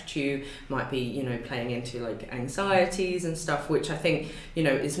affect you, might be, you know, playing into like anxieties and stuff, which I think, you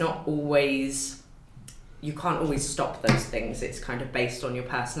know, is not always, you can't always stop those things. It's kind of based on your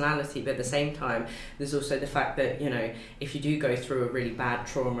personality, but at the same time, there's also the fact that, you know, if you do go through a really bad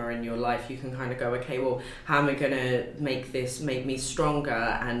trauma in your life, you can kind of go, okay, well, how am I going to make me stronger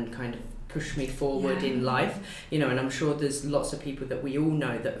and kind of push me forward in life, you know? And I'm sure there's lots of people that we all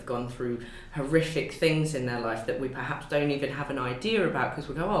know that have gone through horrific things in their life that we perhaps don't even have an idea about, because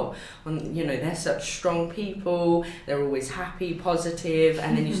we go, you know, they're such strong people, they're always happy, positive,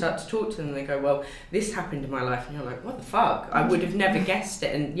 and then you start to talk to them and they go, well, this happened in my life, and you're like, what the fuck, I would have never guessed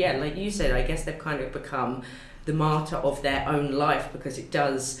it. And yeah, like you said, I guess they've kind of become the martyr of their own life, because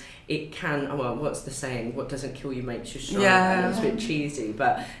it can, well, what's the saying, what doesn't kill you makes you stronger. And it's a bit cheesy,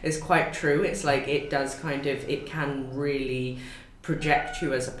 but it's quite true. It's like, it does kind of, it can really project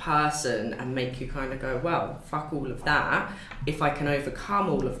you as a person and make you kind of go, well, fuck all of that. If I can overcome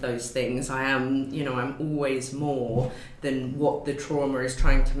all of those things, I am, you know, I'm always more than what the trauma is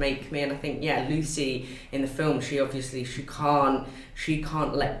trying to make me. And I think, yeah, Lucy in the film, she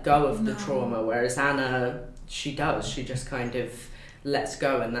can't let go of the trauma, whereas Anna, she does. She just kind of lets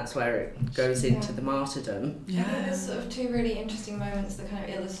go, and that's where it goes into the martyrdom. I think there's sort of two really interesting moments that kind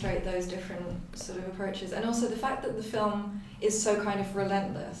of illustrate those different sort of approaches, and also the fact that the film is so kind of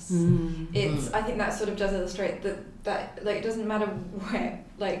relentless. I think that sort of does illustrate that like, it doesn't matter where,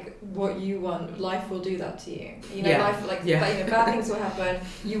 like, what you want, life will do that to you. You know, life, like, you know, bad things will happen,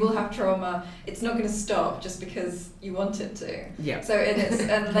 you will have trauma, it's not going to stop just because you want it to. So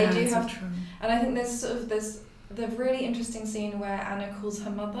and they do have, and I think there's the really interesting scene where Anna calls her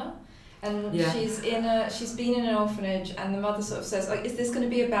mother, and she's been in an orphanage, and the mother sort of says, like, is this going to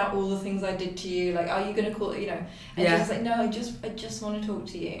be about all the things I did to you? Like, are you going to call, you know? And she's like, no, I just want to talk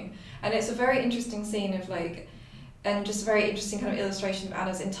to you. And it's a very interesting scene of like, and just a very interesting kind of illustration of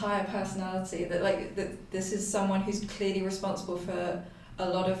Anna's entire personality, that like that this is someone who's clearly responsible for a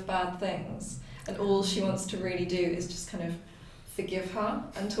lot of bad things, and all she wants to really do is just kind of forgive her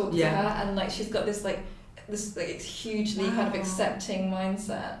and talk to her, and like she's got this hugely kind of accepting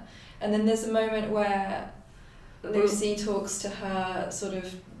mindset. And then there's a moment where Lucy talks to her sort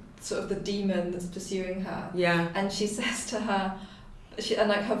of the demon that's pursuing her, and she says to her, and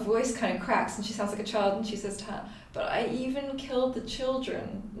like her voice kind of cracks and she sounds like a child, and she says to her, but I even killed the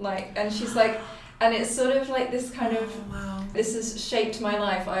children, like, and she's like, and it's sort of like this kind of, this has shaped my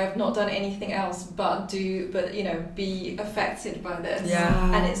life, I have not done anything else but you know, be affected by this,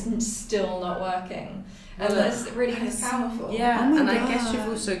 and it's still not working. And that's really kind of powerful. And I guess you've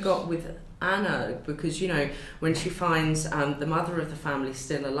also got with Anna, because, you know, when she finds the mother of the family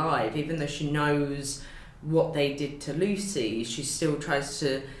still alive, even though she knows what they did to Lucy, she still tries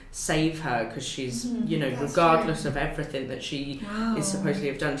to save her, because she's, you know, regardless of everything that she is supposedly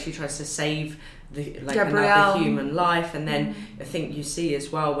have done, she tries to save another human life. And then I think you see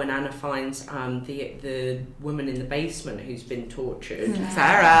as well when Anna finds the woman in the basement who's been tortured,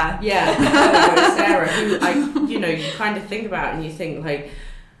 Sarah, Sarah, who you know, you kind of think about and you think like,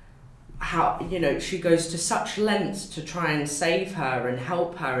 how, you know, she goes to such lengths to try and save her and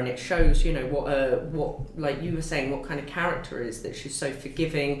help her, and it shows, you know, what like you were saying, what kind of character is that she's so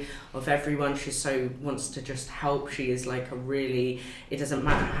forgiving of everyone, she so wants to just help. She is like a really, it doesn't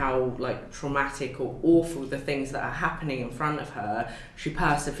matter how like traumatic or awful the things that are happening in front of her, she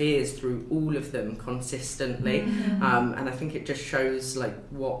perseveres through all of them consistently. And I think it just shows like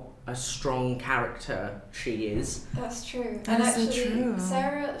what a strong character she is. That's true. And actually,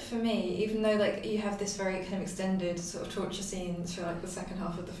 Sarah, for me, even though like you have this very kind of extended sort of torture scene through like the second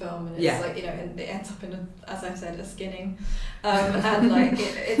half of the film, and it's like, you know, and it ends up in as I've said, a skinning, and like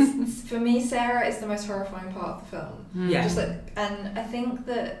it's for me, Sarah is the most horrifying part of the film. Just like, and I think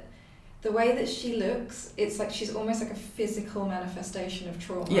that the way that she looks, it's like she's almost like a physical manifestation of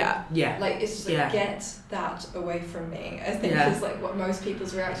trauma. Like, it's just like, get that away from me, I think is like what most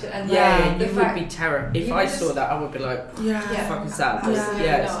people's reaction. And you would be terrified. If I saw that, I would be like, what the fuck is that?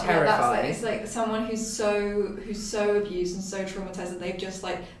 It's terrifying. It's like someone who's so abused and so traumatized that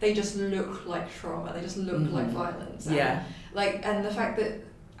they just look like trauma. They just look like violence. And like, and the fact that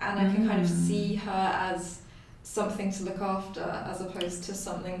Anna can kind of see her as something to look after as opposed to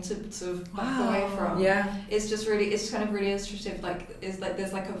something to sort of back away from. It's just really, it's kind of really illustrative. Like, is like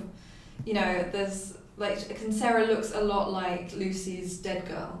there's like a, you know, there's Sarah looks a lot like Lucy's dead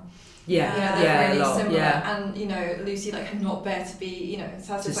girl. Yeah, they're really a lot, similar. yeah. And Lucy cannot bear to be, has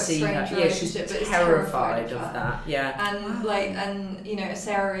to this see strange her. relationship, she's but is terrified of her. that. Yeah, and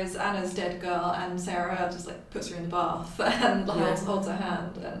Sarah is Anna's dead girl, and Sarah just puts her in the bath and holds her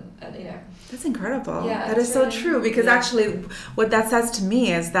hand, and That's incredible. Yeah, that is so true, because actually, what that says to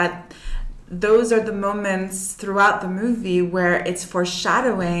me is that those are the moments throughout the movie where it's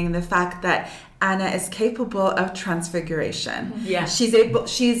foreshadowing the fact that Anna is capable of transfiguration. Yeah.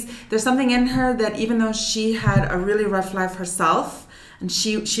 There's something in her that, even though she had a really rough life herself, and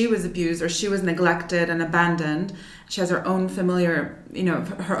she was abused or she was neglected and abandoned, she has her own familiar,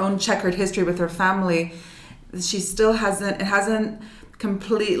 her own checkered history with her family, it hasn't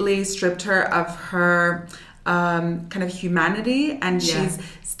completely stripped her of her kind of humanity, and she's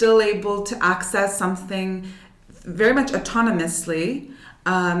still able to access something very much autonomously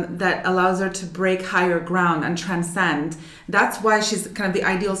that allows her to break higher ground and transcend. That's why she's kind of the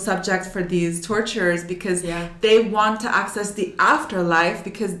ideal subject for these torturers, because they want to access the afterlife,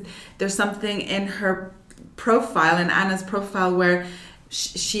 because there's something in her profile, in Anna's profile, where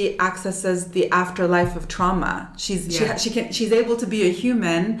she accesses the afterlife of trauma. She's able to be a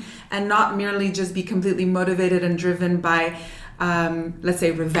human and not merely just be completely motivated and driven by let's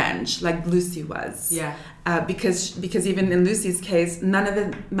say revenge, like Lucy was. Because even in Lucy's case, none of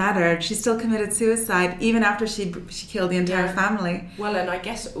it mattered. She still committed suicide even after she killed the entire family. Well, and I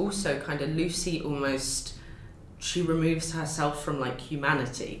guess also kind of Lucy almost, she removes herself from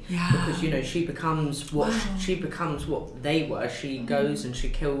humanity, because she becomes what they were. She goes and she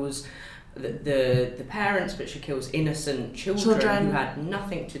kills the parents, but she kills innocent children who had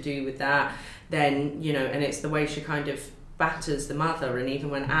nothing to do with that. Then and it's the way she kind of batters the mother, and even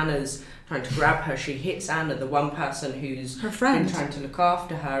when Anna's trying to grab her, she hits Anna, the one person who's her friend, been trying to look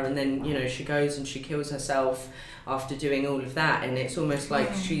after her, and then she goes and she kills herself after doing all of that, and it's almost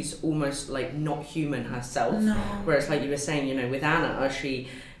like she's almost not human herself. Whereas you were saying, with Anna,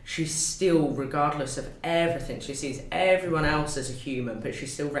 she's still, regardless of everything, she sees everyone else as a human, but she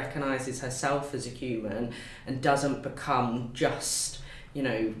still recognizes herself as a human and doesn't become just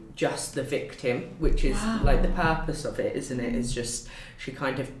the victim, which is the purpose of it, isn't it? Is just she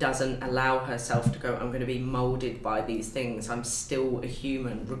kind of doesn't allow herself to go, I'm going to be molded by these things. I'm still a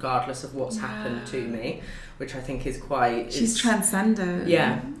human regardless of what's happened to me, which I think is quite... She's transcended.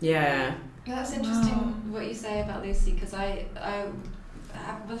 Yeah. That's interesting what you say about Lucy, because I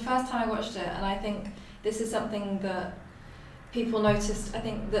the first time I watched it, and I think this is something that people noticed, I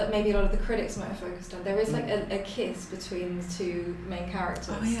think that maybe a lot of the critics might have focused on. There is a kiss between the two main characters.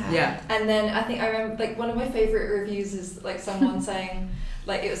 Oh yeah. And then I think I remember one of my favourite reviews is someone saying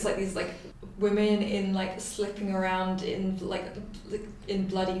it was these women in slipping around in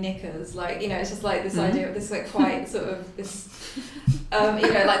bloody knickers, it's just this idea of this quite sort of this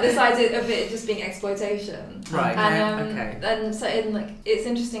this idea of it just being exploitation, right? And so it's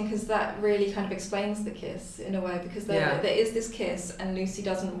interesting because that really kind of explains the kiss in a way, because there is this kiss and Lucy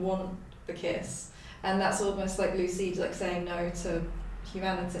doesn't want the kiss, and that's almost like Lucy saying no to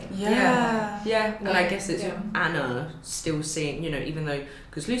humanity. And I guess it's Anna still seeing, even though,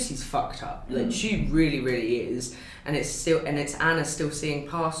 because Lucy's fucked up, she really, really is, and it's Anna still seeing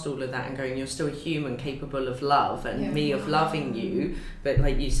past all of that and going, you're still a human capable of love and me of loving you, but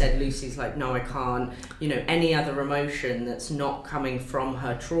like you said, Lucy's no, I can't, any other emotion that's not coming from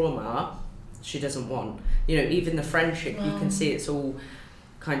her trauma, she doesn't want, even the friendship, you can see it's all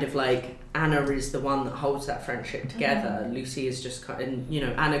kind of Anna is the one that holds that friendship together. Lucy is just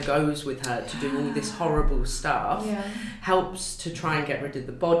Anna goes with her to do all this horrible stuff, helps to try and get rid of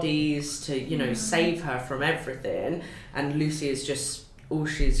the bodies, to save her from everything, and Lucy is just, all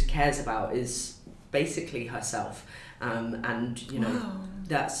she cares about is basically herself, and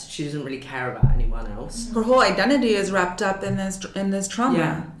that's, she doesn't really care about anyone else. Her whole identity is wrapped up in this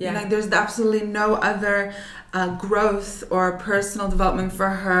trauma. There's absolutely no other growth or personal development for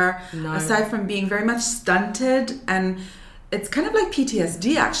her, aside from being very much stunted. And it's kind of like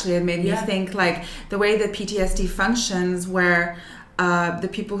PTSD, actually. It made me think the way that PTSD functions, where the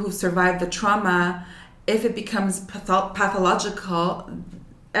people who survive the trauma, if it becomes pathological,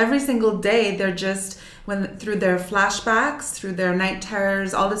 every single day they're just, through their flashbacks, through their night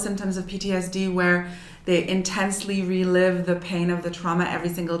terrors, all the symptoms of PTSD where they intensely relive the pain of the trauma every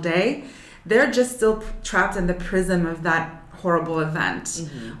single day, they're just still trapped in the prism of that horrible event,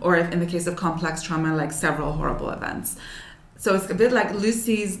 or if in the case of complex trauma, several horrible events. So it's a bit like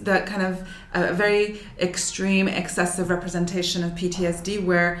Lucy's, the kind of a very extreme, excessive representation of PTSD,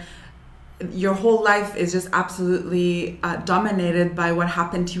 where your whole life is just absolutely dominated by what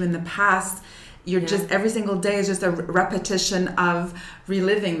happened to you in the past. you're just every single day is just a repetition of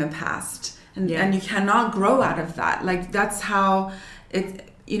reliving the past, and you cannot grow out of that. Like that's how it,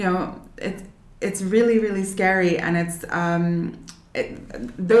 you know, it's really, really scary, and it's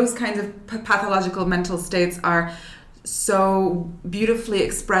those kinds of pathological mental states are so beautifully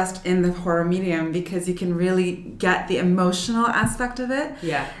expressed in the horror medium because you can really get the emotional aspect of it.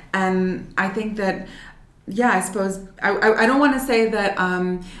 Yeah. And I think that, I suppose, I don't want to say that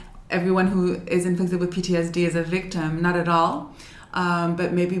everyone who is inflicted with PTSD is a victim, not at all,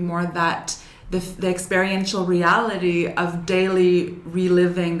 but maybe more that the experiential reality of daily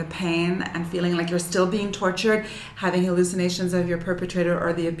reliving the pain and feeling like you're still being tortured, having hallucinations of your perpetrator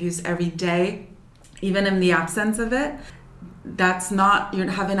or the abuse every day, even in the absence of it, that's not, you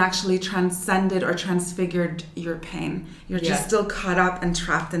haven't actually transcended or transfigured your pain. You're just still caught up and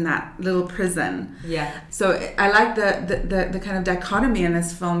trapped in that little prison. Yeah. So I like the kind of dichotomy in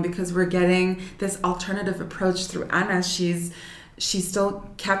this film because we're getting this alternative approach through Anna. She still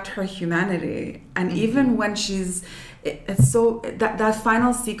kept her humanity. And even when it's so, that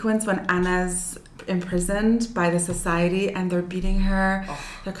final sequence when Anna's imprisoned by the society and they're beating her,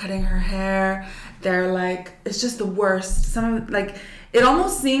 they're cutting her hair, they're like, it's just the worst. It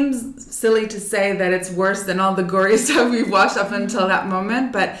almost seems silly to say that it's worse than all the gory stuff we've watched up until that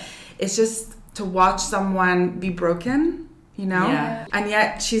moment, but it's just to watch someone be broken, you know? Yeah. And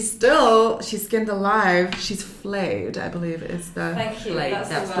yet she's skinned alive. She's flayed, I believe is the... Thank you. Flayed.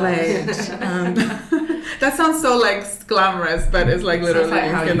 That's flayed. That sounds so like glamorous, but it's like literally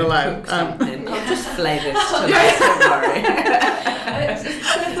like skinned alive. I'll just flay this tonight, don't worry. I'm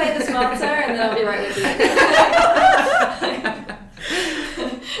just going to play the smarter and then I'll be right with you.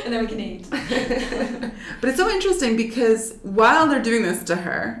 And then we can eat. But it's so interesting because while they're doing this to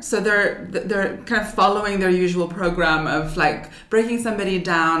her, so they're kind of following their usual program of like breaking somebody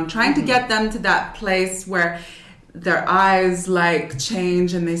down, trying to get them to that place where their eyes like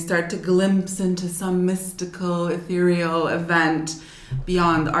change and they start to glimpse into some mystical, ethereal event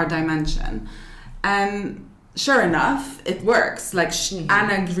beyond our dimension. And sure enough, it works. Like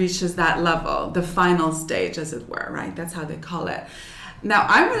Anna reaches that level, the final stage, as it were, right? That's how they call it. Now,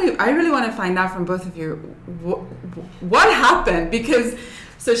 I really want to find out from both of you what happened, because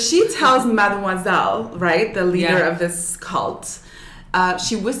so she tells Mademoiselle, right, the leader of this cult,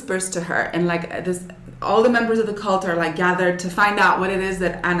 she whispers to her, and like this, all the members of the cult are like gathered to find out what it is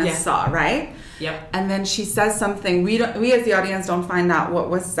that Anna saw, right? Yep. And then she says something. We as the audience don't find out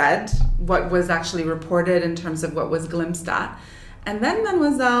what was said, what was actually reported in terms of what was glimpsed at, and then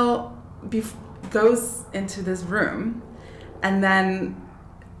Mademoiselle goes into this room. And then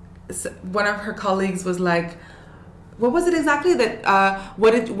one of her colleagues was like, what was it exactly that,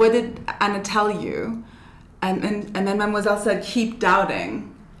 what did Anna tell you? And then Mademoiselle said, keep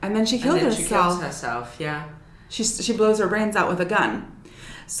doubting. And then she killed herself. She kills herself, yeah. She blows her brains out with a gun.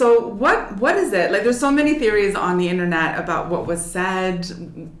 So what is it? Like, there's so many theories on the internet about what was said.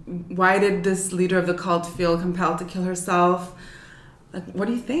 Why did this leader of the cult feel compelled to kill herself? Like, what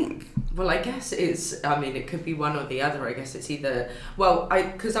do you think? Well, I guess it could be one or the other. I guess it's either,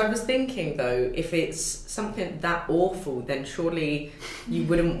 because I was thinking though, if it's something that awful, then surely you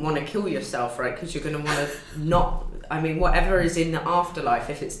wouldn't want to kill yourself, right? Because you're going to want to whatever is in the afterlife,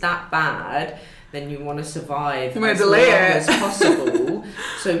 if it's that bad, then you want to survive as long as possible.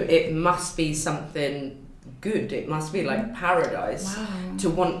 So it must be something good. It must be like paradise to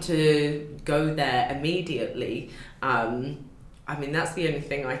want to go there immediately. That's the only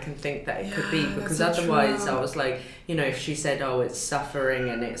thing I can think that it could be, because so otherwise I was like, if she said, it's suffering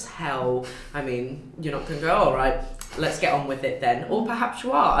and it's hell, you're not going to go, all right, let's get on with it then. Or perhaps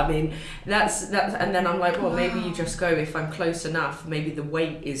you are. That's and then I'm like, well, maybe you just go, if I'm close enough, maybe the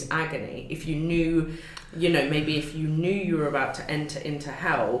wait is agony. If you knew, maybe if you knew you were about to enter into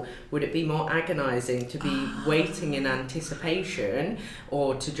hell, would it be more agonizing to be waiting in anticipation,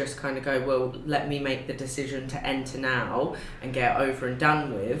 or to just kind of go, well, let me make the decision to enter now and get it over and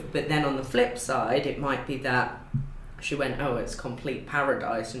done with? But then on the flip side, it might be that she went, it's complete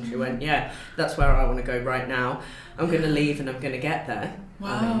paradise, and she went, that's where I want to go right now. I'm going to leave and I'm going to get there.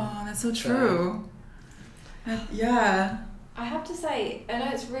 Wow, that's so true. Yeah. I have to say, I know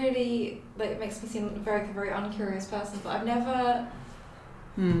it's really, it makes me seem a very, very uncurious person, but I've never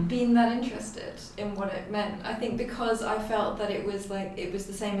been that interested in what it meant. I think because I felt that it was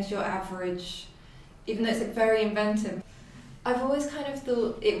the same as your average, even though it's very inventive. I've always kind of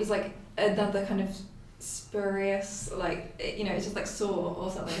thought it was like another kind of spurious, it's just like Saw or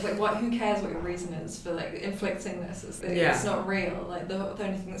something. It's like, who cares what your reason is for inflicting this? It's not real. The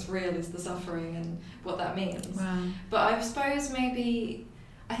only thing that's real is the suffering and what that means. Wow. But I suppose maybe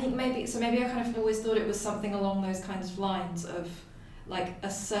I think maybe I kind of always thought it was something along those kinds of lines of like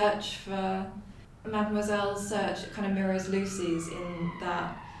a search for Mademoiselle's search kind of mirrors Lucy's in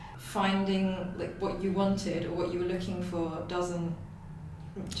that finding like what you wanted or what you were looking for doesn't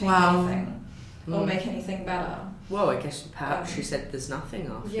change anything or make anything better. Well, I guess perhaps she said there's nothing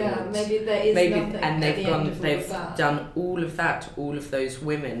afterwards. Yeah, maybe there is nothing. And they've that. done all of that to all of those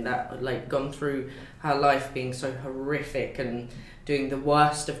women that like gone through her life being so horrific and doing the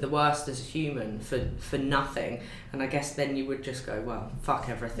worst of the worst as a human for nothing. And I guess then you would just go, well, fuck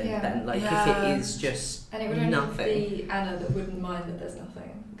everything then. Like if it is just and it would nothing. only be Anna that wouldn't mind that there's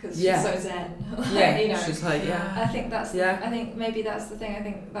nothing because she's so zen. Yeah, you know. she's like, I think that's. I think maybe that's the thing. I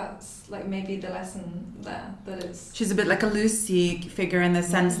think that's like maybe the lesson there that it's. She's a bit like a Lucy figure in the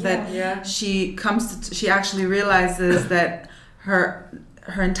sense that she actually realizes that her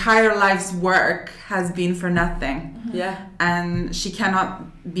entire life's work has been for nothing. Yeah. And she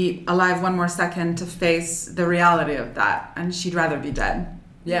cannot be alive one more second to face the reality of that, and she'd rather be dead.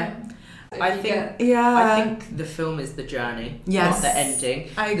 Yeah. I think the film is the journey, not the ending.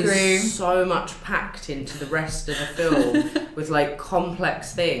 I agree. There's so much packed into the rest of the film with like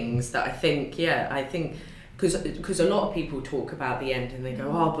complex things that I think because a lot of people talk about the end and they go,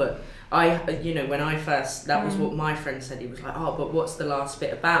 oh, but when I first, that was what my friend said. He was like, oh, but what's the last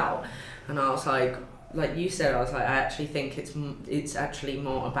bit about? And I was like you said, I was like, I actually think it's actually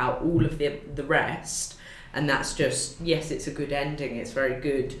more about all of the rest, and that's just, yes, it's a good ending, it's very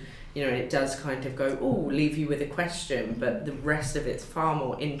good, you know, it does kind of go, oh, leave you with a question, but the rest of it's far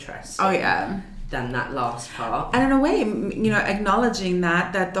more interesting. Oh yeah. Than that last part. And in a way, you know, acknowledging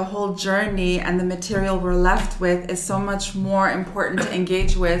that the whole journey and the material we're left with is so much more important to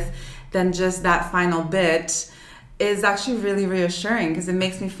engage with than just that final bit is actually really reassuring, because it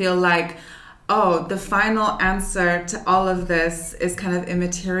makes me feel like, oh, the final answer to all of this is kind of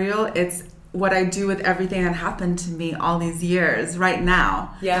immaterial. It's what I do with everything that happened to me all these years right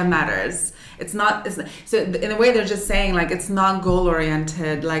now that matters. It's not so in a way they're just saying like it's not goal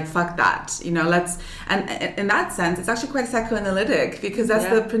oriented, like fuck that, you know, and in that sense it's actually quite psychoanalytic, because that's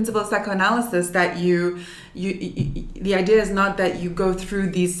the principle of psychoanalysis, that you the idea is not that you go through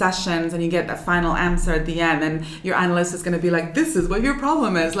these sessions and you get that final answer at the end and your analyst is going to be like, this is what your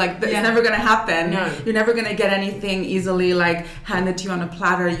problem is, like it's never going to happen. You're never going to get anything easily like handed to you on a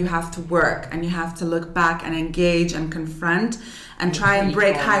platter. You have to work and you have to look back and engage and confront and try and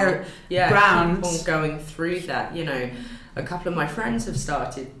break higher ground. Keep on going through that. You know, a couple of my friends have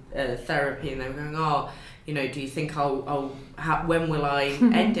started therapy and they were going, oh, you know, do you think when will I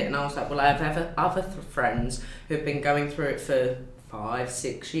end it? And I was like, well, I have other friends who have been going through it for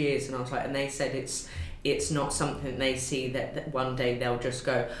 5-6 years, and I was like, and they said it's not something they see that one day they'll just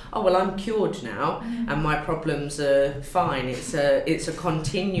go, oh well, I'm cured now and my problems are fine. It's a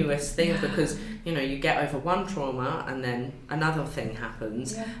continuous thing, because you know, you get over one trauma and then another thing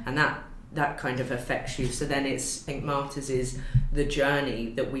happens and that kind of affects you. So then I think Martyrs is the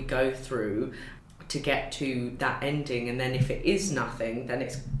journey that we go through to get to that ending, and then if it is nothing, then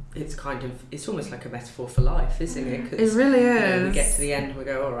it's kind of, it's almost like a metaphor for life, isn't it? It really is. You know, we get to the end and we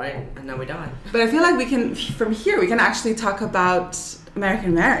go, all right, and now we die. But I feel like we can actually talk about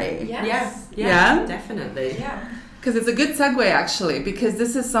American Mary. Yes. Yeah, definitely. Yeah. Because it's a good segue, actually, because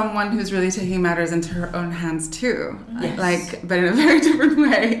this is someone who's really taking matters into her own hands too. Yes. But in a very different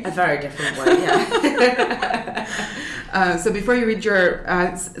way. A very different way, yeah. So before you read your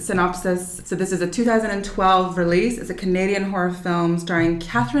synopsis, so this is a 2012 release. It's a Canadian horror film starring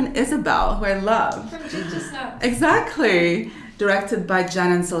Catherine Isabelle, who I love. From Ginger Snaps. Exactly. Directed by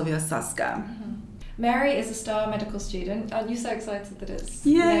Jen and Sylvia Suska. Mary is a star medical student. Aren't you so excited that it's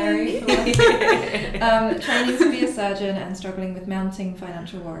Yay. Mary? Training to be a surgeon and struggling with mounting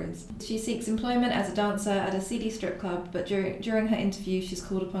financial worries. She seeks employment as a dancer at a seedy strip club, but during her interview she's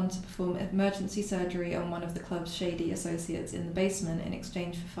called upon to perform emergency surgery on one of the club's shady associates in the basement in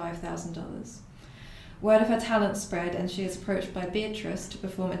exchange for $5,000. Word of her talent spread, and she is approached by Beatrice to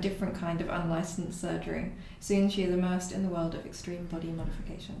perform a different kind of unlicensed surgery. Soon she is immersed in the world of extreme body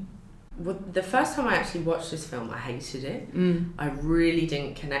modification. Well, the first time I actually watched this film, I hated it. I really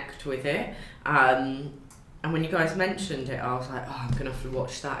didn't connect with it. And when you guys mentioned it, I was like, oh, I'm going to have to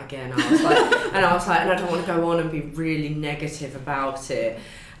watch that again. I was like, and I don't want to go on and be really negative about it.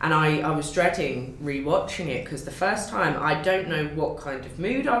 And I was dreading rewatching it, because the first time, I don't know what kind of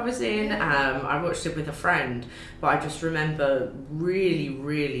mood I was in. I watched it with a friend, but I just remember really,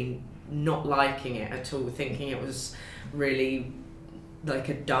 really not liking it at all, thinking it was really like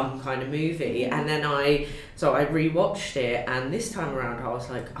a dumb kind of movie. And then I rewatched it, and this time around I was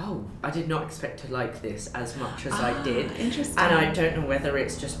like, oh, I did not expect to like this as much as I did. Interesting. And I don't know whether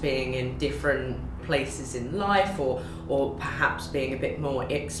it's just being in different places in life, or perhaps being a bit more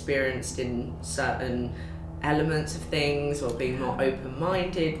experienced in certain elements of things, or being more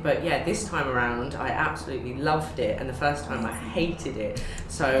open-minded. But yeah, this time around I absolutely loved it, and the first time I hated it.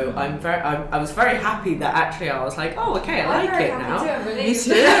 So I was very happy that actually I was like, oh, okay, I like it now. Me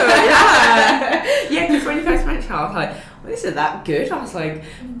too. Yeah. Yeah, because when you first mentioned it, I was like, well, is it that good? I was like,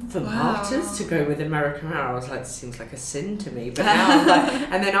 for Martyrs to go with American Mirror, I was like, this seems like a sin to me. But now I'm like,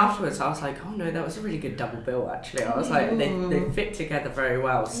 and then afterwards I was like, oh no, that was a really good double bill actually. I was like, they fit together very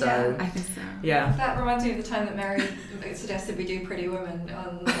well. So yeah, I think so. Yeah. That reminds me of the time that Mary suggested we do Pretty Woman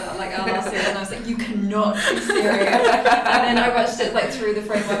on like our last series, and I was like, you cannot be serious. And then I watched it like through the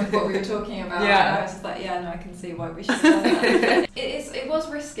framework of what we were talking about. Yeah. And I was just like, yeah, no, I can see why we should do that. It was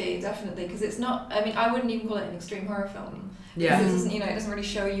risky, definitely, because it's not. I mean, I wouldn't even call it an extreme horror film. Yeah. It doesn't, it doesn't really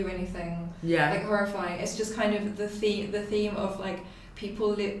show you anything like horrifying. It's just kind of the theme of like people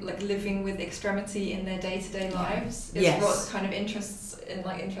living with extremity in their day-to-day lives is what kind of interests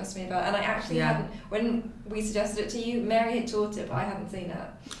me about. And I actually hadn't, when we suggested it to you, Mary had taught it, but I hadn't seen it.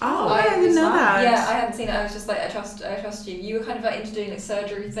 Oh, I didn't know that. Yeah, I hadn't seen it. I was just like, I trust you. You were kind of like into doing like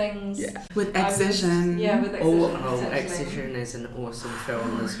surgery things. Yeah. With Excision. With Excision. Oh, Excision is an awesome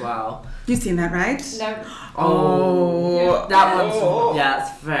film as well. You've seen that, right? No. Oh. That one's,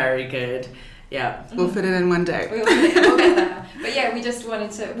 it's very good. Yeah. We'll fit it in one day. We'll get there. But yeah, we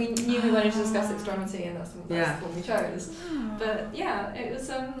knew we wanted to discuss extremity, and that's what we chose. But yeah, it was,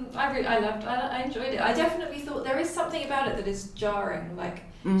 I enjoyed it. I definitely thought there is something about it that is jarring, like,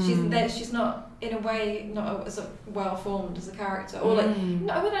 she's not, in a way, not as well formed as a character, or like,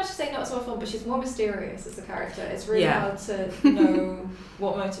 no, I wouldn't actually say not as well formed, but she's more mysterious as a character. It's really hard to know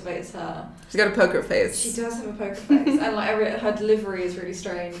what motivates her. She's got a poker face. She does have a poker face, and like her delivery is really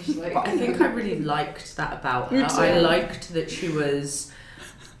strange. Like, but I think I really liked that about her. I liked that she was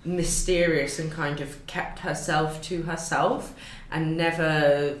mysterious and kind of kept herself to herself, and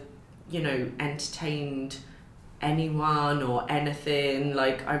never, entertained anyone or anything.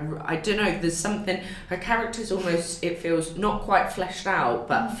 Like, I don't know, there's something, her character's almost, it feels not quite fleshed out,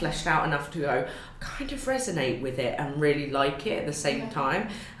 but fleshed out enough to go, kind of resonate with it and really like it at the same time.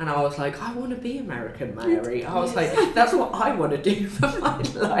 And I was like, I want to be American Mary. I was like, that's what I want to do for my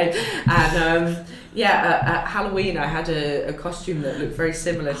life. And at Halloween I had a costume that looked very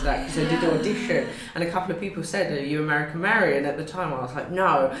similar to that, because I did audition, and a couple of people said, are you American Mary? And at the time I was like,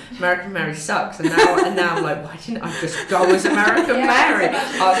 no, American Mary sucks. And now I'm like, why didn't I just go as American Mary?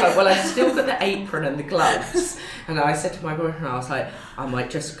 I was like, well, I've still got the apron and the gloves. And I said to my boyfriend, I was like, I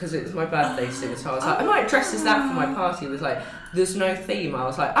might just, because it was my birthday soon, so I was like, I might dress as that for my party. He was like, there's no theme. I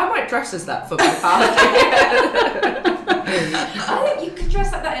was like, I might dress as that for my party. I think you could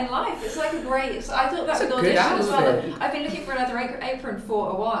dress like that in life. It's like a great. I thought that with audition as well. I've been looking for another apron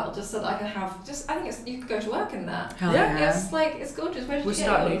for a while, just so that I can have. I think you could go to work in that. It's like, it's gorgeous. Where did you get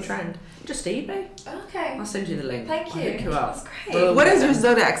start a yours? new trend. Just eBay. Okay. I'll send you the link. Thank you. I'll hook you up. That's great. What is your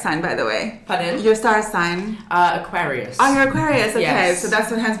zodiac sign, by the way? Pardon? Your star sign? Aquarius. Oh, you're Aquarius. Okay, yes. So that's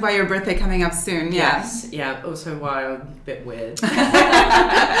hence why your birthday coming up soon. Yes. Yeah. Also why I'm a bit weird.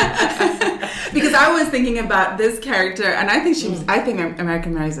 Because I was thinking about this character, and I think I think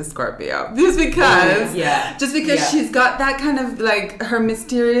American Mary is a Scorpio, just because she's got that kind of like her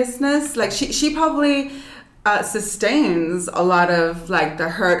mysteriousness. Like she probably sustains a lot of like the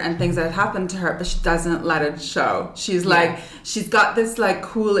hurt and things that have happened to her, but she doesn't let it show. She's like, she's got this like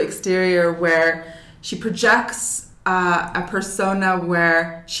cool exterior where she projects a persona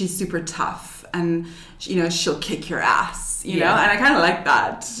where she's super tough, and she'll kick your ass, you know, and I kind of like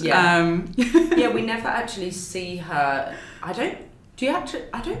that. We never actually see her. I don't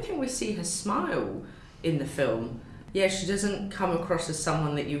think we see her smile in the film. Yeah, she doesn't come across as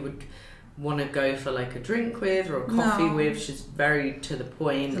someone that you would want to go for like a drink with or a coffee with. She's very to the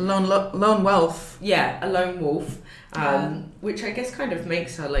point. A lone wolf. Yeah, a lone wolf, which I guess kind of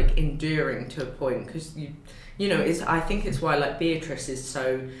makes her like enduring to a point, because I think it's why like Beatrice is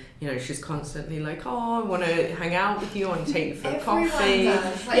so, she's constantly like, oh, I want to hang out with you, I want to take you for a coffee.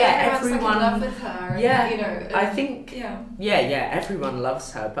 Does. Like, everyone's like in love with her. And, I think everyone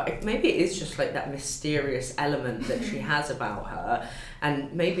loves her, but maybe it is just like that mysterious element that she has about her,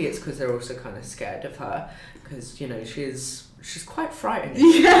 and maybe it's because they're also kind of scared of her, because she's quite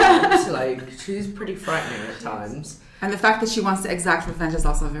frightening. Like she's pretty frightening at times. And the fact that she wants to exact revenge is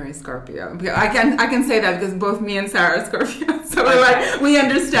also very Scorpio. I can say that because both me and Sarah are Scorpio, so we're like, we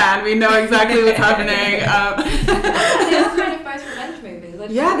understand, we know exactly what's happening. They are kind of both revenge movies.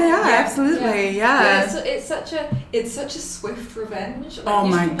 Yeah, they are absolutely. Yeah. It's such a swift revenge. Like, oh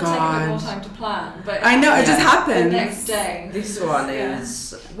my god! Take a bit more time to plan, but I know it just happens. The next day. This one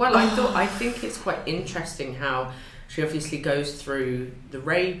is I think it's quite interesting how she obviously goes through the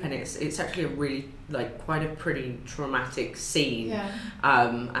rape, and it's actually a really quite a pretty traumatic scene. Yeah.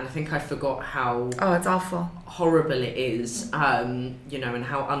 And I think I forgot how it's awful, horrible it is. And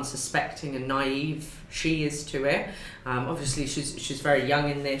how unsuspecting and naive she is to it. Obviously she's very young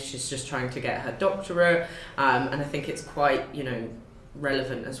in this. She's just trying to get her doctorate, and I think it's quite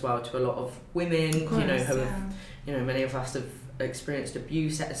relevant as well to a lot of women. Of course, who have many of us have experienced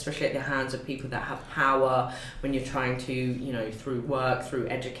abuse, especially at the hands of people that have power, when you're trying to through work, through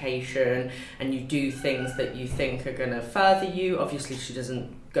education, and you do things that you think are going to further you. Obviously she doesn't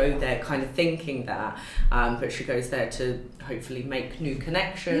go there kind of thinking that, but she goes there to hopefully make new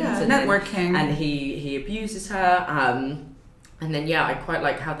connections, and networking, and he abuses her, and then I quite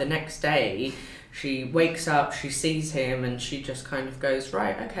like how the next day she wakes up, she sees him, and she just kind of goes,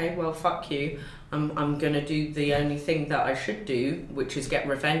 right, okay, well, fuck you. I'm going to do the only thing that I should do, which is get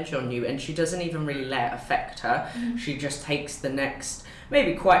revenge on you. And she doesn't even really let it affect her. Mm-hmm. She just takes the next,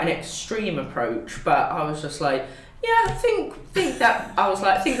 maybe quite an extreme approach. But I was just like, I think that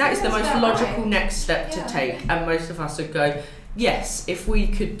is the most logical next step to take. And most of us would go, yes, if we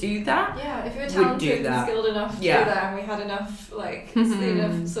could do that, if you were talented and skilled enough to do that, and we had enough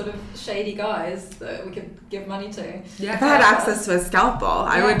enough sort of shady guys that we could give money to. Yeah, if I had access to a scalpel,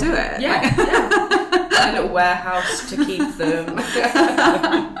 I would do it. A little warehouse to keep them.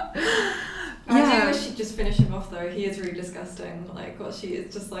 I do wish she'd just finish him off though. He is really disgusting. What she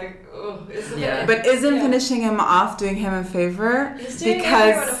is just it's a bit. But isn't finishing him off doing him a favor? He's doing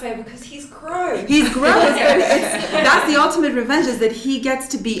everyone a favor because he's gross. He's gross. That's the ultimate revenge, is that he gets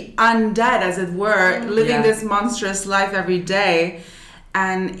to be undead, as it were, living this monstrous life every day.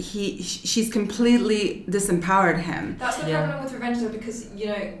 And she's completely disempowered him. That's the problem with revenge, though, because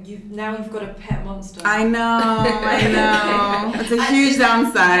you've got a pet monster. I know. It's a huge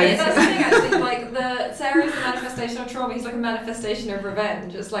downside. That's the thing, actually. Sarah's a manifestation of trauma. He's like a manifestation of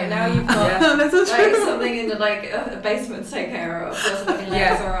revenge. It's like now you've got something in a basement to take care of, or something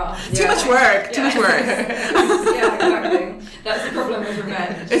legs or arms. Too much work. Too much work. Yeah, exactly. That's the problem with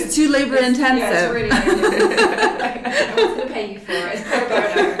revenge. It's too labor intensive. Yeah, it's really labor intensive. No one's going to pay you for it. It's pro bono.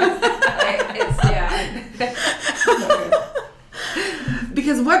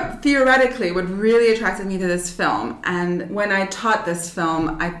 Because what really attracted me to this film, and when I taught this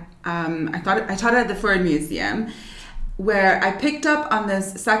film, I taught it at the Ford Museum, where I picked up on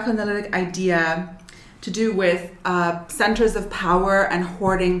this psychoanalytic idea to do with centers of power and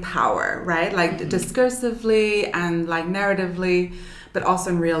hoarding power, right? Discursively and narratively, but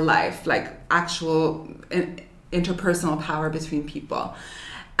also in real life, actual interpersonal power between people.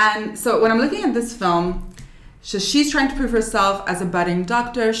 And so when I'm looking at this film, so she's trying to prove herself as a budding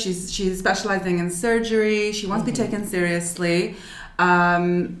doctor. She's specializing in surgery. She wants to be taken seriously.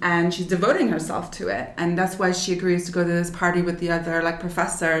 And she's devoting herself to it. And that's why she agrees to go to this party with the other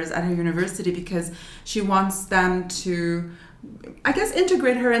professors at her university, because she wants them to, I guess,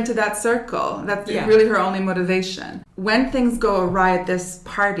 integrate her into that circle. That's really her only motivation. When things go awry at this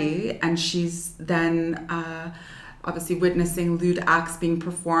party, and she's then obviously witnessing lewd acts being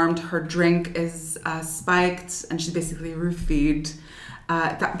performed, her drink is spiked, and she's basically roofied.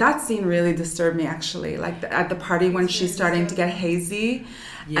 That scene really disturbed me, actually. At the party when she's starting to get hazy,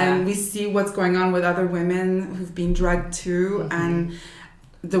 and we see what's going on with other women who've been drugged too, and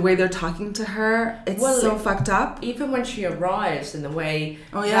the way they're talking to her, it's so fucked up. Even when she arrives, and the way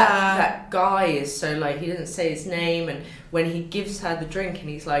that guy is so he doesn't say his name, and when he gives her the drink, and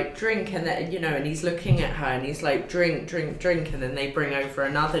he's like, drink, and then and he's looking at her, and he's like, drink, drink, drink, and then they bring over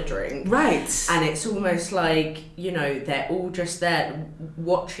another drink, right? And it's almost they're all just there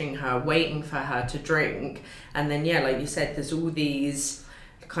watching her, waiting for her to drink, and then like you said, there's all these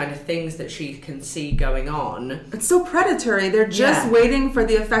kind of things that she can see going on. It's so predatory. They're just waiting for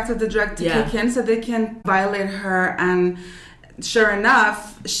the effect of the drug to kick in so they can violate her. And sure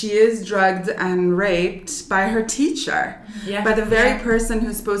enough, she is drugged and raped by her teacher, by the very person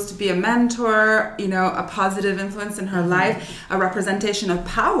who's supposed to be a mentor, a positive influence in her life, a representation of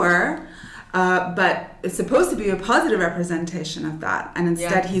power, but it's supposed to be a positive representation of that, and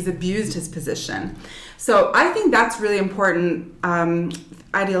instead he's abused his position. So I think that's really important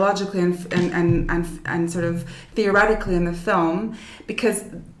ideologically and sort of theoretically in the film, because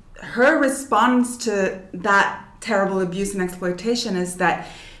her response to that terrible abuse and exploitation is that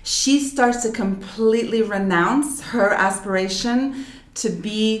she starts to completely renounce her aspiration to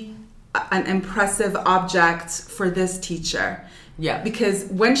be an impressive object for this teacher. Yeah. Because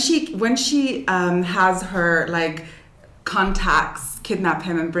when she has her like contacts kidnap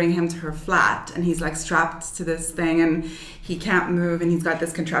him and bring him to her flat, and he's like strapped to this thing and he can't move, and he's got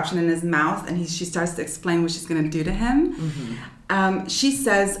this contraption in his mouth, and she starts to explain what she's going to do to him. She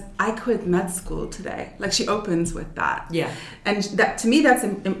says, I quit med school today. Like, she opens with that. Yeah. And that, to me, that's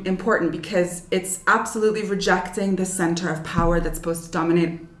important, because it's absolutely rejecting the center of power that's supposed to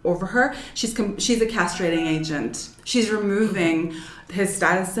dominate over her. She's a castrating agent. She's removing his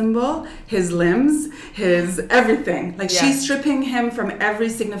status symbol, his limbs, his everything. Like, she's stripping him from every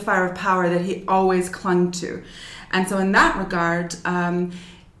signifier of power that he always clung to. And so in that regard,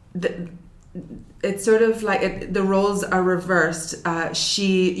 it's sort of like the roles are reversed.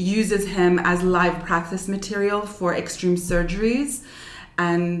 She uses him as live practice material for extreme surgeries,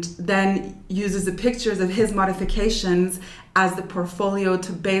 and then uses the pictures of his modifications as the portfolio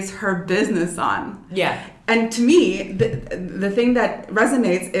to base her business on. Yeah. And to me, the thing that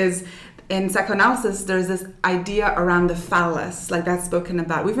resonates is, in psychoanalysis, there's this idea around the phallus, like that's spoken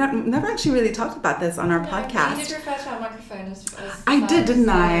about. We've never actually really talked about this on our podcast. You did refer to our microphone as I did, didn't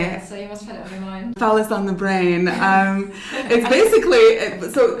I? So you must have had it on your mind. Phallus on the brain. It's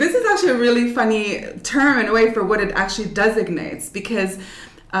basically, so this is actually a really funny term in a way for what it actually designates, because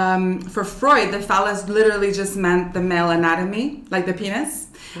for Freud, the phallus literally just meant the male anatomy, like the penis.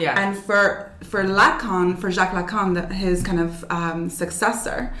 Yeah. And for Lacan, for Jacques Lacan, his kind of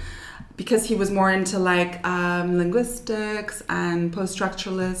successor, because he was more into like linguistics and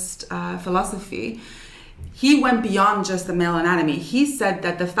post-structuralist philosophy, he went beyond just the male anatomy. He said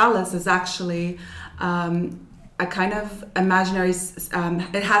that the phallus is actually a kind of imaginary,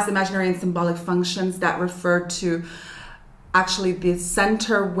 it has imaginary and symbolic functions that refer to actually the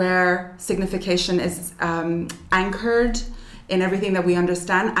center where signification is anchored in everything that we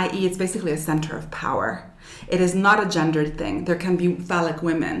understand, i.e. it's basically a center of power. It is not a gendered thing. There can be phallic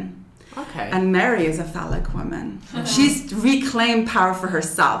women. Okay. And Mary is a phallic woman. She's reclaimed power for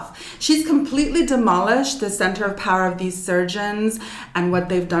herself. She's completely demolished the center of power of these surgeons and what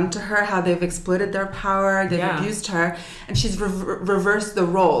they've done to her, how they've exploited their power, they've abused her. And she's reversed the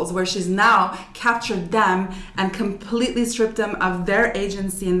roles, where she's now captured them and completely stripped them of their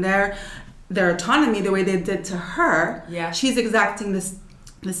agency and their autonomy the way they did to her. Yeah. She's exacting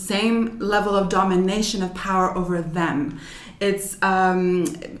the same level of domination of power over them. It's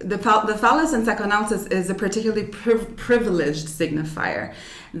the phallus in psychoanalysis is a particularly privileged signifier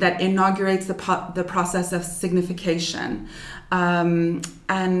that inaugurates the process of signification. And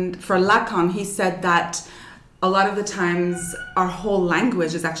for Lacan, he said that a lot of the times our whole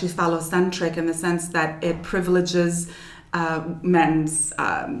language is actually phallocentric in the sense that it privileges men's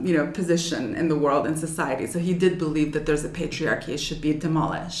position in the world and society. So he did believe that there's a patriarchy, it should be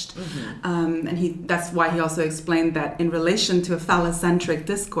demolished. And that's why he also explained that in relation to a phallocentric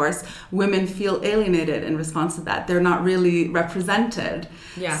discourse, women feel alienated in response to that. They're not really represented.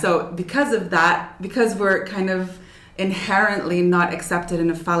 Yeah. So because of that, because we're kind of inherently not accepted in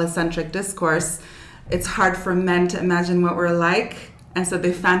a phallocentric discourse, it's hard for men to imagine what we're like. And so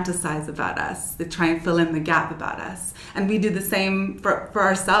they fantasize about us. They try and fill in the gap about us. And we do the same for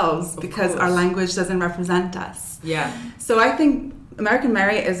ourselves because our language doesn't represent us. Yeah. So I think American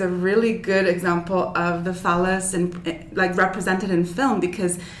Mary is a really good example of the phallus and like represented in film,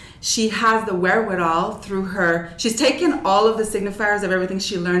 because she has the wherewithal through her. She's taken all of the signifiers of everything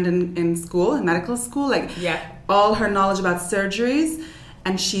she learned in school, in medical school, like all her knowledge about surgeries,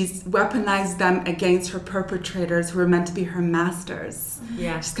 and she's weaponized them against her perpetrators who are meant to be her masters.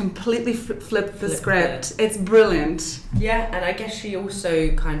 Yeah. She's completely flipped the script. It's brilliant. Yeah, and I guess she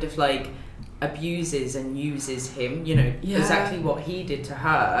also kind of like abuses and uses him, exactly what he did to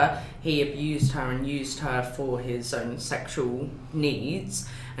her. He abused her and used her for his own sexual needs,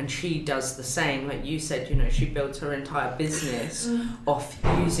 and she does the same. Like you said, she built her entire business off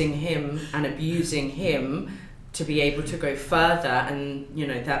using him and abusing him to be able to go further, and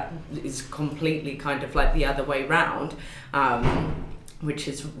that is completely kind of like the other way round, which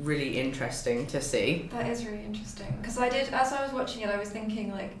is really interesting to see. That is really interesting, because as I was watching it, I was thinking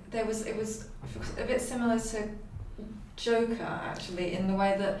like it was a bit similar to Joker, actually, in the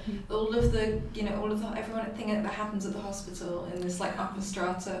way that all of the everything that happens at the hospital in this like upper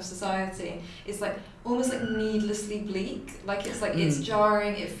strata of society is like almost like needlessly bleak. Like it's like it's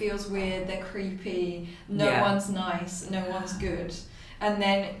jarring, it feels weird, they're creepy, no one's nice, no one's good. And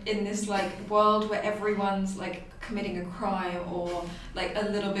then in this like world where everyone's like committing a crime or like a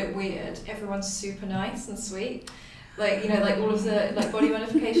little bit weird, everyone's super nice and sweet. Like, you know, like all of the like body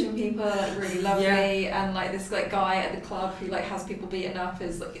modification people are like really lovely, and like this like guy at the club who like has people beaten up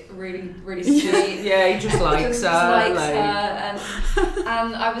is like really sweet. Yeah, he just likes her. And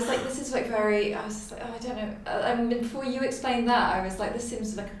I was like, this is like very. I was just like, oh, I don't know. I mean, before you explained that, I was like, this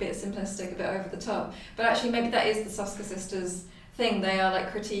seems like a bit simplistic, a bit over the top. But actually, maybe that is the Soska sisters thing. They are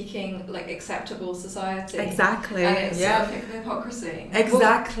like critiquing like acceptable society. Exactly. And it's sort of hypocrisy.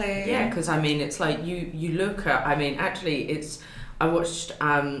 Exactly. Well, yeah, because I mean, it's like you look at. I mean, actually, I watched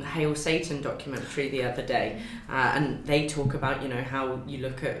Hail Satan documentary the other day, and they talk about, you know, how you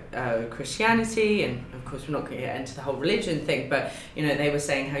look at Christianity, and of course we're not going to get into the whole religion thing, but, you know, they were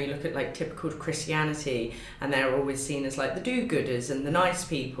saying how you look at like typical Christianity, and they're always seen as like the do-gooders and the nice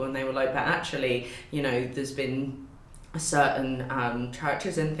people, and they were like, but actually, you know, there's been certain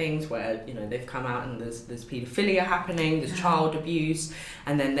churches and things where, you know, they've come out and there's paedophilia happening, there's child abuse,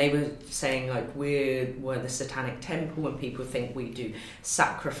 and then they were saying like we're the satanic temple, and people think we do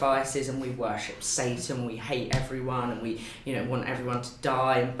sacrifices and we worship Satan, we hate everyone, and we, you know, want everyone to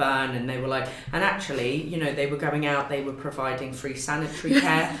die and burn. And they were like, and actually, you know, they were going out, they were providing free sanitary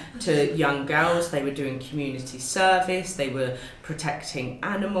care to young girls, they were doing community service, they were protecting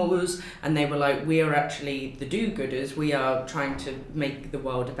animals, and they were like, we are actually the do-gooders, we are trying to make the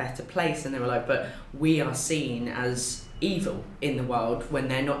world a better place. And they were like, but we are seen as evil in the world when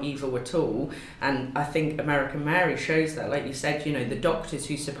they're not evil at all. And I think American Mary shows that, like you said, you know, the doctors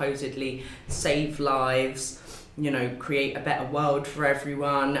who supposedly save lives, you know, create a better world for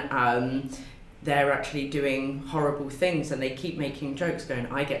everyone, they're actually doing horrible things, and they keep making jokes going,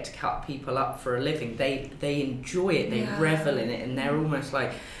 I get to cut people up for a living. They enjoy it, they revel in it, and they're almost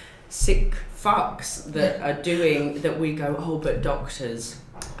like sick fucks that are doing that. We go, oh, but doctors,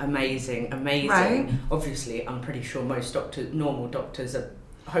 amazing. Right. Obviously, I'm pretty sure most normal doctors are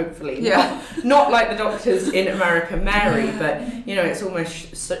hopefully not like the doctors in American Mary, but, you know, it's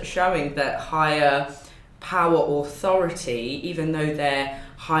almost showing that higher power authority, even though they're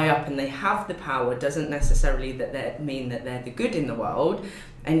high up and they have the power, doesn't necessarily mean that they're the good in the world.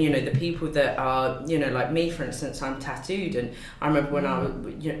 And, you know, the people that are, you know, like me, for instance, I'm tattooed, and I remember when I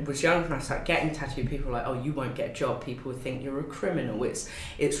was young, when I started getting tattooed, people were like, oh, you won't get a job, people would think you're a criminal, it's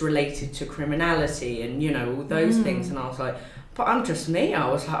related to criminality, and, you know, all those things. And I was like, but I'm just me. I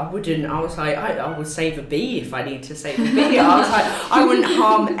was like, I would save a bee if I need to save a bee. I was like, I wouldn't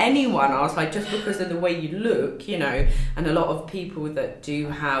harm anyone. I was like, just because of the way you look, you know. And a lot of people that do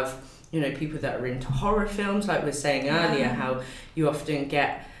have, you know, people that are into horror films, like we were saying earlier, how you often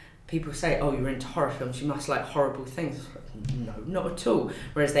get people say, oh, you're into horror films, you must like horrible things. No, not at all.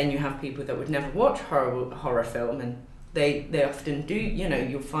 Whereas then you have people that would never watch horror film, and they often do, you know,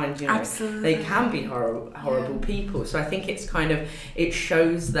 you'll find, you know, Absolutely. They can be horrible people. So I think it's kind of, it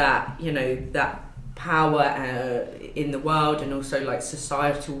shows that, you know, that power in the world, and also like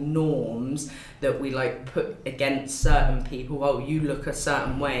societal norms that we like put against certain people. Oh, you look a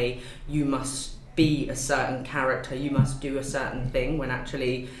certain way, you must be a certain character, you must do a certain thing, when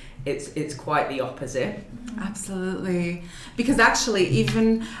actually it's quite the opposite. Absolutely. Because actually,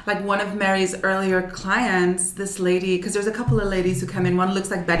 even like one of Mary's earlier clients, this lady, because there's a couple of ladies who come in, one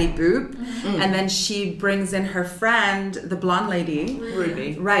looks like Betty Boop, and then she brings in her friend, the blonde lady.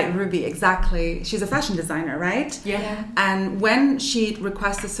 Ruby. Right, Ruby, exactly. She's a fashion designer, right? Yeah. And when she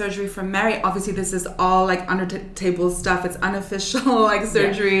requests the surgery from Mary, obviously this is all like under table stuff, it's unofficial like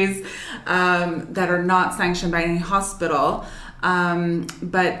surgeries that are not sanctioned by any hospital.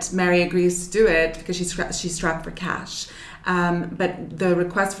 But Mary agrees to do it because she's strapped for cash. But the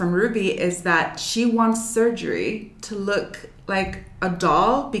request from Ruby is that she wants surgery to look like a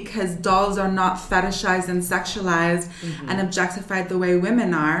doll, because dolls are not fetishized and sexualized and objectified the way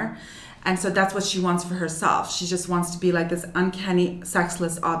women are. And so that's what she wants for herself. She just wants to be like this uncanny,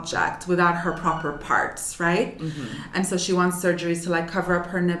 sexless object without her proper parts, right? And so she wants surgeries to like cover up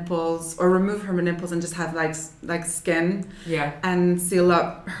her nipples or remove her nipples and just have like skin and seal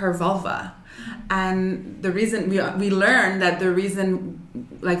up her vulva. And the reason we learned that the reason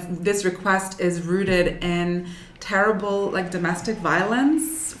like this request is rooted in terrible like domestic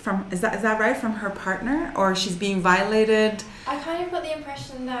violence from is that right, from her partner, or she's being violated. I kind of got the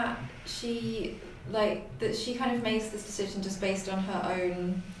impression that she kind of makes this decision just based on her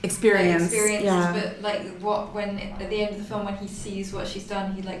own experiences, but like when at the end of the film, when he sees what she's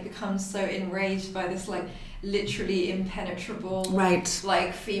done, he like becomes so enraged by this like literally impenetrable like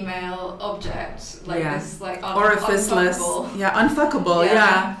female object, like this like orificeless, unfuckable,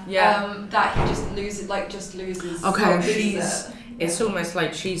 that he just loses. It's almost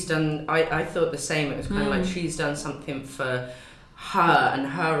like she's done. I thought the same. It was kind of like she's done something for her and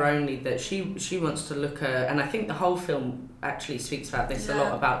her only, that she wants to look at, and I think the whole film actually speaks about this a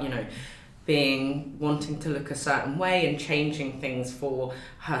lot, about, you know, wanting to look a certain way and changing things for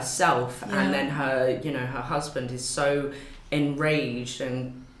herself, and then her, you know, her husband is so enraged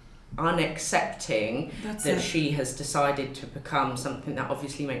and unaccepting that she has decided to become something that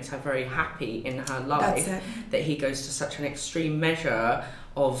obviously makes her very happy in her life, that he goes to such an extreme measure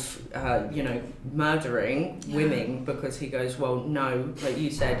of you know, murdering women, because he goes, well, no, like you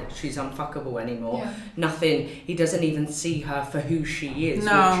said, she's unfuckable anymore. Nothing, he doesn't even see her for who she is.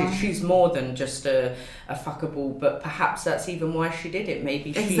 She's more than just a fuckable, but perhaps that's even why she did it.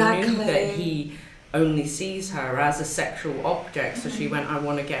 Maybe she knew that he only sees her as a sexual object, so she went, I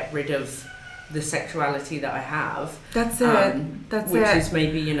want to get rid of the sexuality that I have. That's it. Which is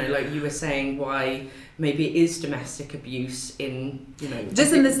maybe, you know, like you were saying, why maybe it is domestic abuse in, you know,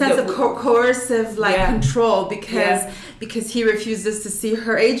 just in the sense of coercive control, because he refuses to see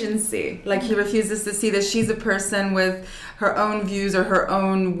her agency. Like, he refuses to see that she's a person with her own views or her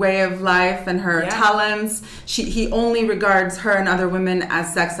own way of life and her talents. He only regards her and other women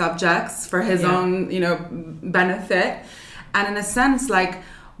as sex objects for his own, you know, benefit. And in a sense, like,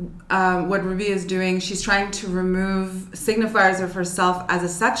 what Ruby is doing, she's trying to remove signifiers of herself as a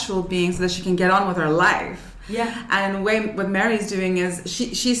sexual being so that she can get on with her life. And in a way, what Mary's doing is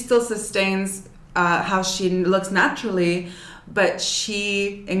she still sustains how she looks naturally, but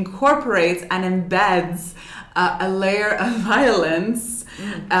she incorporates and embeds a layer of violence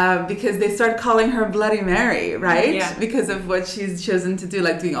because they start calling her Bloody Mary, right? Because of what she's chosen to do,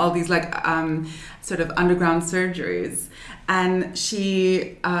 like doing all these like sort of underground surgeries. And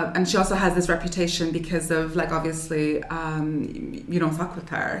she also has this reputation because of, like, obviously, you don't fuck with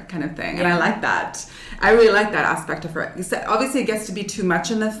her kind of thing. And I like that. I really like that aspect of her. Obviously, it gets to be too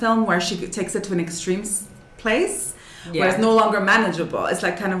much in the film where she takes it to an extreme place where it's no longer manageable. It's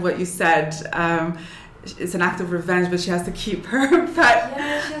like kind of what you said. It's an act of revenge, but she has to keep her pet.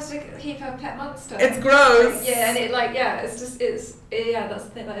 Yeah, she has to keep her pet monster. It's gross. Yeah, and it that's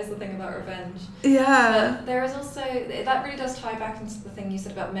the thing. That is the thing about revenge. Yeah. But there is also, that really does tie back into the thing you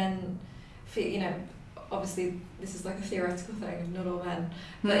said about men. You know, obviously this is like a theoretical thing, not all men,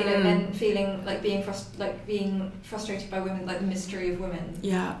 but you know, men feeling like being frustrated by women, like the mystery of women.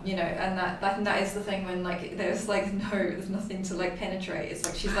 Yeah. You know, and that is the thing when, like, there's nothing to like penetrate. It's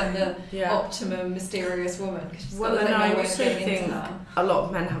like she's like the optimum mysterious woman. Well, and I also think a lot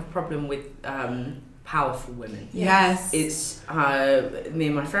of men have a problem with powerful women. Yes. It's me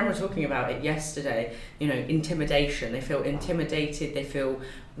and my friend were talking about it yesterday, you know, intimidation. They feel intimidated, they feel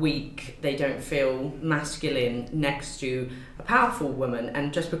weak, they don't feel masculine next to a powerful woman,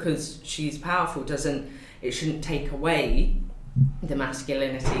 and just because she's powerful shouldn't take away the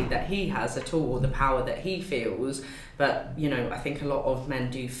masculinity that he has at all, or the power that he feels. But, you know, I think a lot of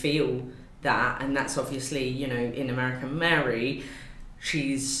men do feel that, and that's obviously, you know, in American Mary,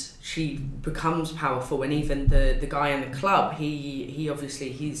 she becomes powerful, and even the guy in the club, he obviously,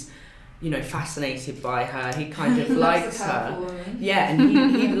 he's, you know, fascinated by her. He kind of likes her. Woman. Yeah, and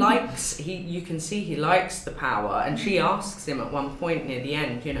you can see he likes the power, and she asks him at one point near the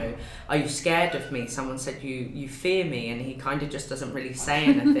end, you know, are you scared of me? Someone said you fear me, and he kind of just doesn't really say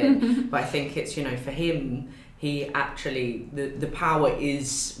anything. But I think it's, you know, for him, he actually, the power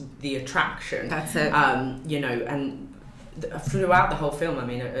is the attraction. That's it. You know, and throughout the whole film, I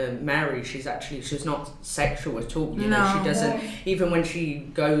mean, Mary, she's not sexual at all. You know, she doesn't. Even when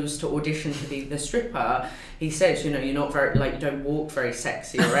she goes to audition to be the stripper, he says, you know, you're not very, like, you don't walk very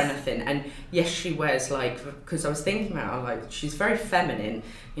sexy or anything. And yes, she wears, like, because I was thinking about her, like, she's very feminine.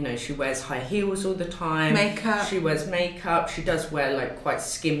 You know, she wears high heels all the time. Makeup. She wears makeup. She does wear, like, quite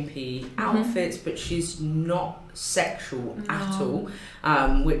skimpy outfits, but she's not sexual at all.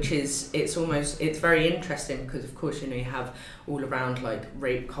 Which is, it's very interesting because, of course, you know, you have all around, like,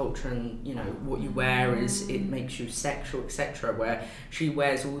 rape culture and, you know, what you wear it makes you sexual, etc. Where she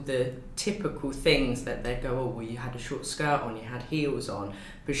wears all the typical things that they go, oh, well, you had a short skirt on, you had heels on,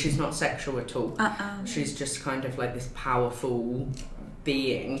 but she's not sexual at all. She's just kind of like this powerful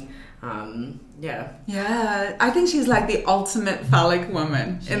being. Yeah, I think she's like the ultimate phallic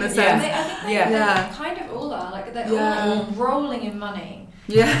woman in a sense. I think they kind of all are. Like, they're all like rolling in money.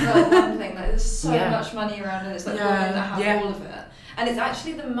 Yeah. For one thing, like, there's so much money around, and it's like women that have all of it. And it's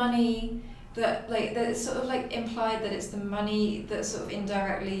actually the money that it's sort of like implied that it's the money that sort of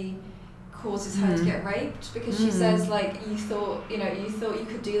indirectly causes her to get raped, because she says, like, you thought you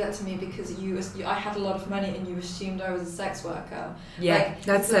could do that to me because I had a lot of money and you assumed I was a sex worker. Yeah, like,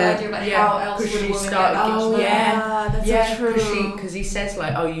 that's the it. idea of, like, how else would a woman get that's so true. Because he says,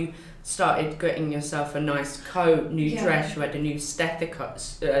 like, oh, started getting yourself a nice coat, new dress, you had a new stethoscope.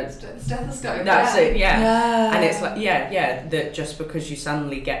 That's it, yeah. And it's like, that just because you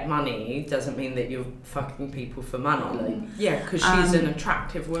suddenly get money doesn't mean that you're fucking people for money. Because she's an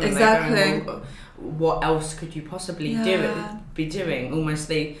attractive woman. Exactly. Going, well, what else could you possibly be doing? Almost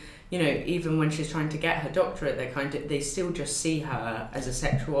even when she's trying to get her doctorate, they still just see her as a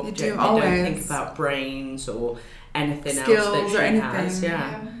sexual object. They don't think about brains or anything skills else that she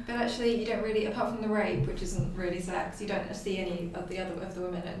has. But actually, you don't really, apart from the rape, which isn't really sex, you don't see any of the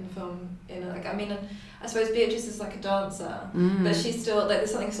women in the film. I suppose Beatrice is like a dancer, but she's still like,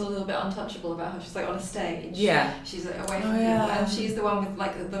 there's something still a little bit untouchable about her. She's like on a stage. Yeah. She's like, away from people, and she's the one with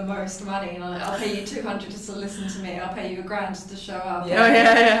like the most money. And I'll pay you $200 just to listen to me. I'll pay you $1,000 just to show up.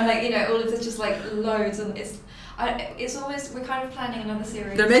 Like all of this, just like loads, and it's almost, we're kind of planning another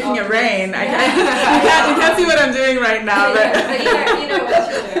series. They're making it rain. You can't see what I'm doing right now, but you know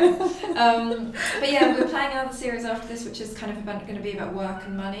what you're doing. We're planning another series after this, which is kind of going to be about work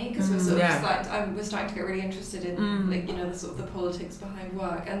and money, because we're sort of we're starting to get really interested in the sort of the politics behind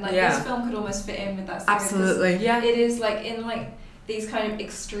work, and this film could almost fit in with that series. Absolutely, it is like in like these kind of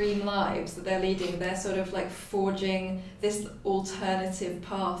extreme lives that they're leading, they're sort of like forging this alternative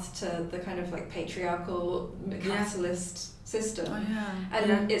path to the kind of like patriarchal capitalist system.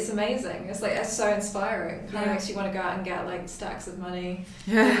 It's amazing. It's like, it's so inspiring. Kind of makes you want to go out and get like stacks of money,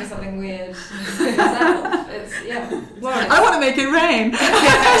 doing something weird yourself. I want to make it rain. I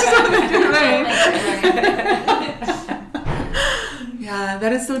just want to make it rain. Yeah,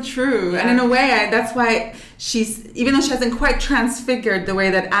 that is so true. And in a way, that's why she's, even though she hasn't quite transfigured the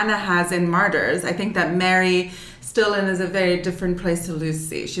way that Anna has in Martyrs, I think that Mary still is a very different place to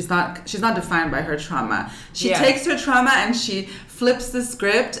Lucy. She's not defined by her trauma. She takes her trauma and she flips the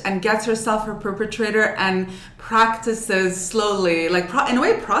script and gets herself her perpetrator and practices slowly, like in a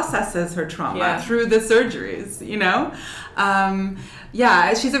way processes her trauma through the surgeries, you know?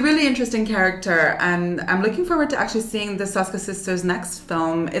 She's a really interesting character, and I'm looking forward to actually seeing the Soska sisters' next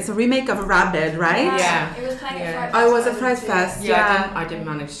film. It's a remake of Rabid, right? Yeah. It was playing at Fright Fest. Oh, it was a Fright Fest. I didn't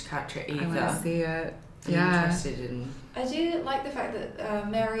manage to catch it either. I want to see it. I'm interested in. I do like the fact that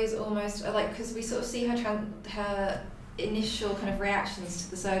Mary is almost because we sort of see her initial kind of reactions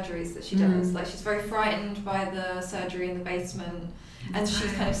to the surgeries that she does. Like, she's very frightened by the surgery in the basement, and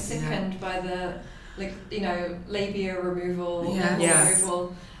she's kind of sickened by the labia removal,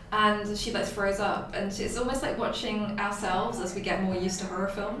 removal, and she throws up, and it's almost like watching ourselves as we get more used to horror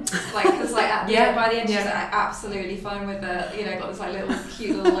films. Because by the end she's absolutely fine with it. Got this little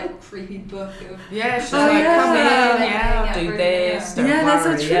cute little creepy book of she's come in, do this. Don't worry.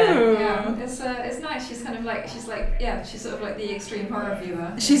 That's so true. It's nice. She's kind of she's sort of like the extreme horror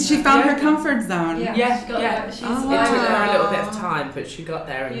viewer. She found her comfort zone. It took her a little bit of time, but she got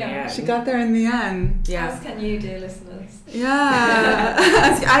there in the end. She got there in the end. As can you, dear listeners.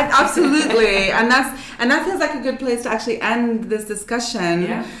 Absolutely, and that feels like a good place to actually end this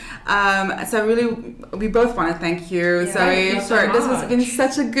discussion. So really, we both want to thank you, Zoe, this has been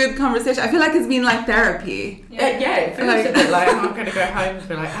such a good conversation. I feel like it's been like therapy. It feels a bit like I'm going to go home and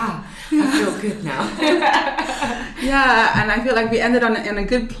be like, I feel good now. And I feel like we ended in a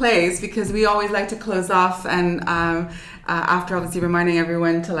good place, because we always like to close off and after obviously reminding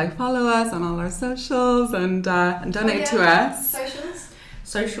everyone to follow us on all our socials and donate to us.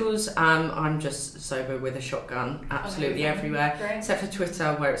 Socials, I'm just sober with a shotgun, absolutely everywhere, except for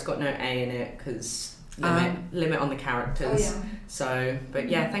Twitter, where it's got no A in it, because limit on the characters. But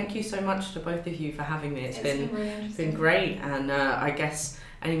thank you so much to both of you for having me. It's been great, and I guess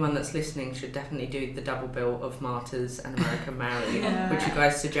anyone that's listening should definitely do the double bill of Martyrs and American Mary, which you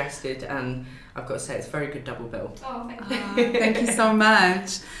guys suggested, and I've got to say it's a very good double bill. Oh, thank you. Thank you so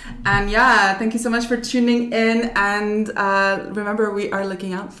much. And thank you so much for tuning in, and remember, we are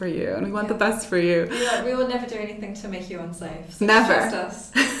looking out for you, and we want the best for you. We will never do anything to make you unsafe. So never.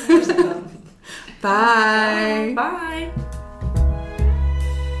 Trust us. Bye. Bye.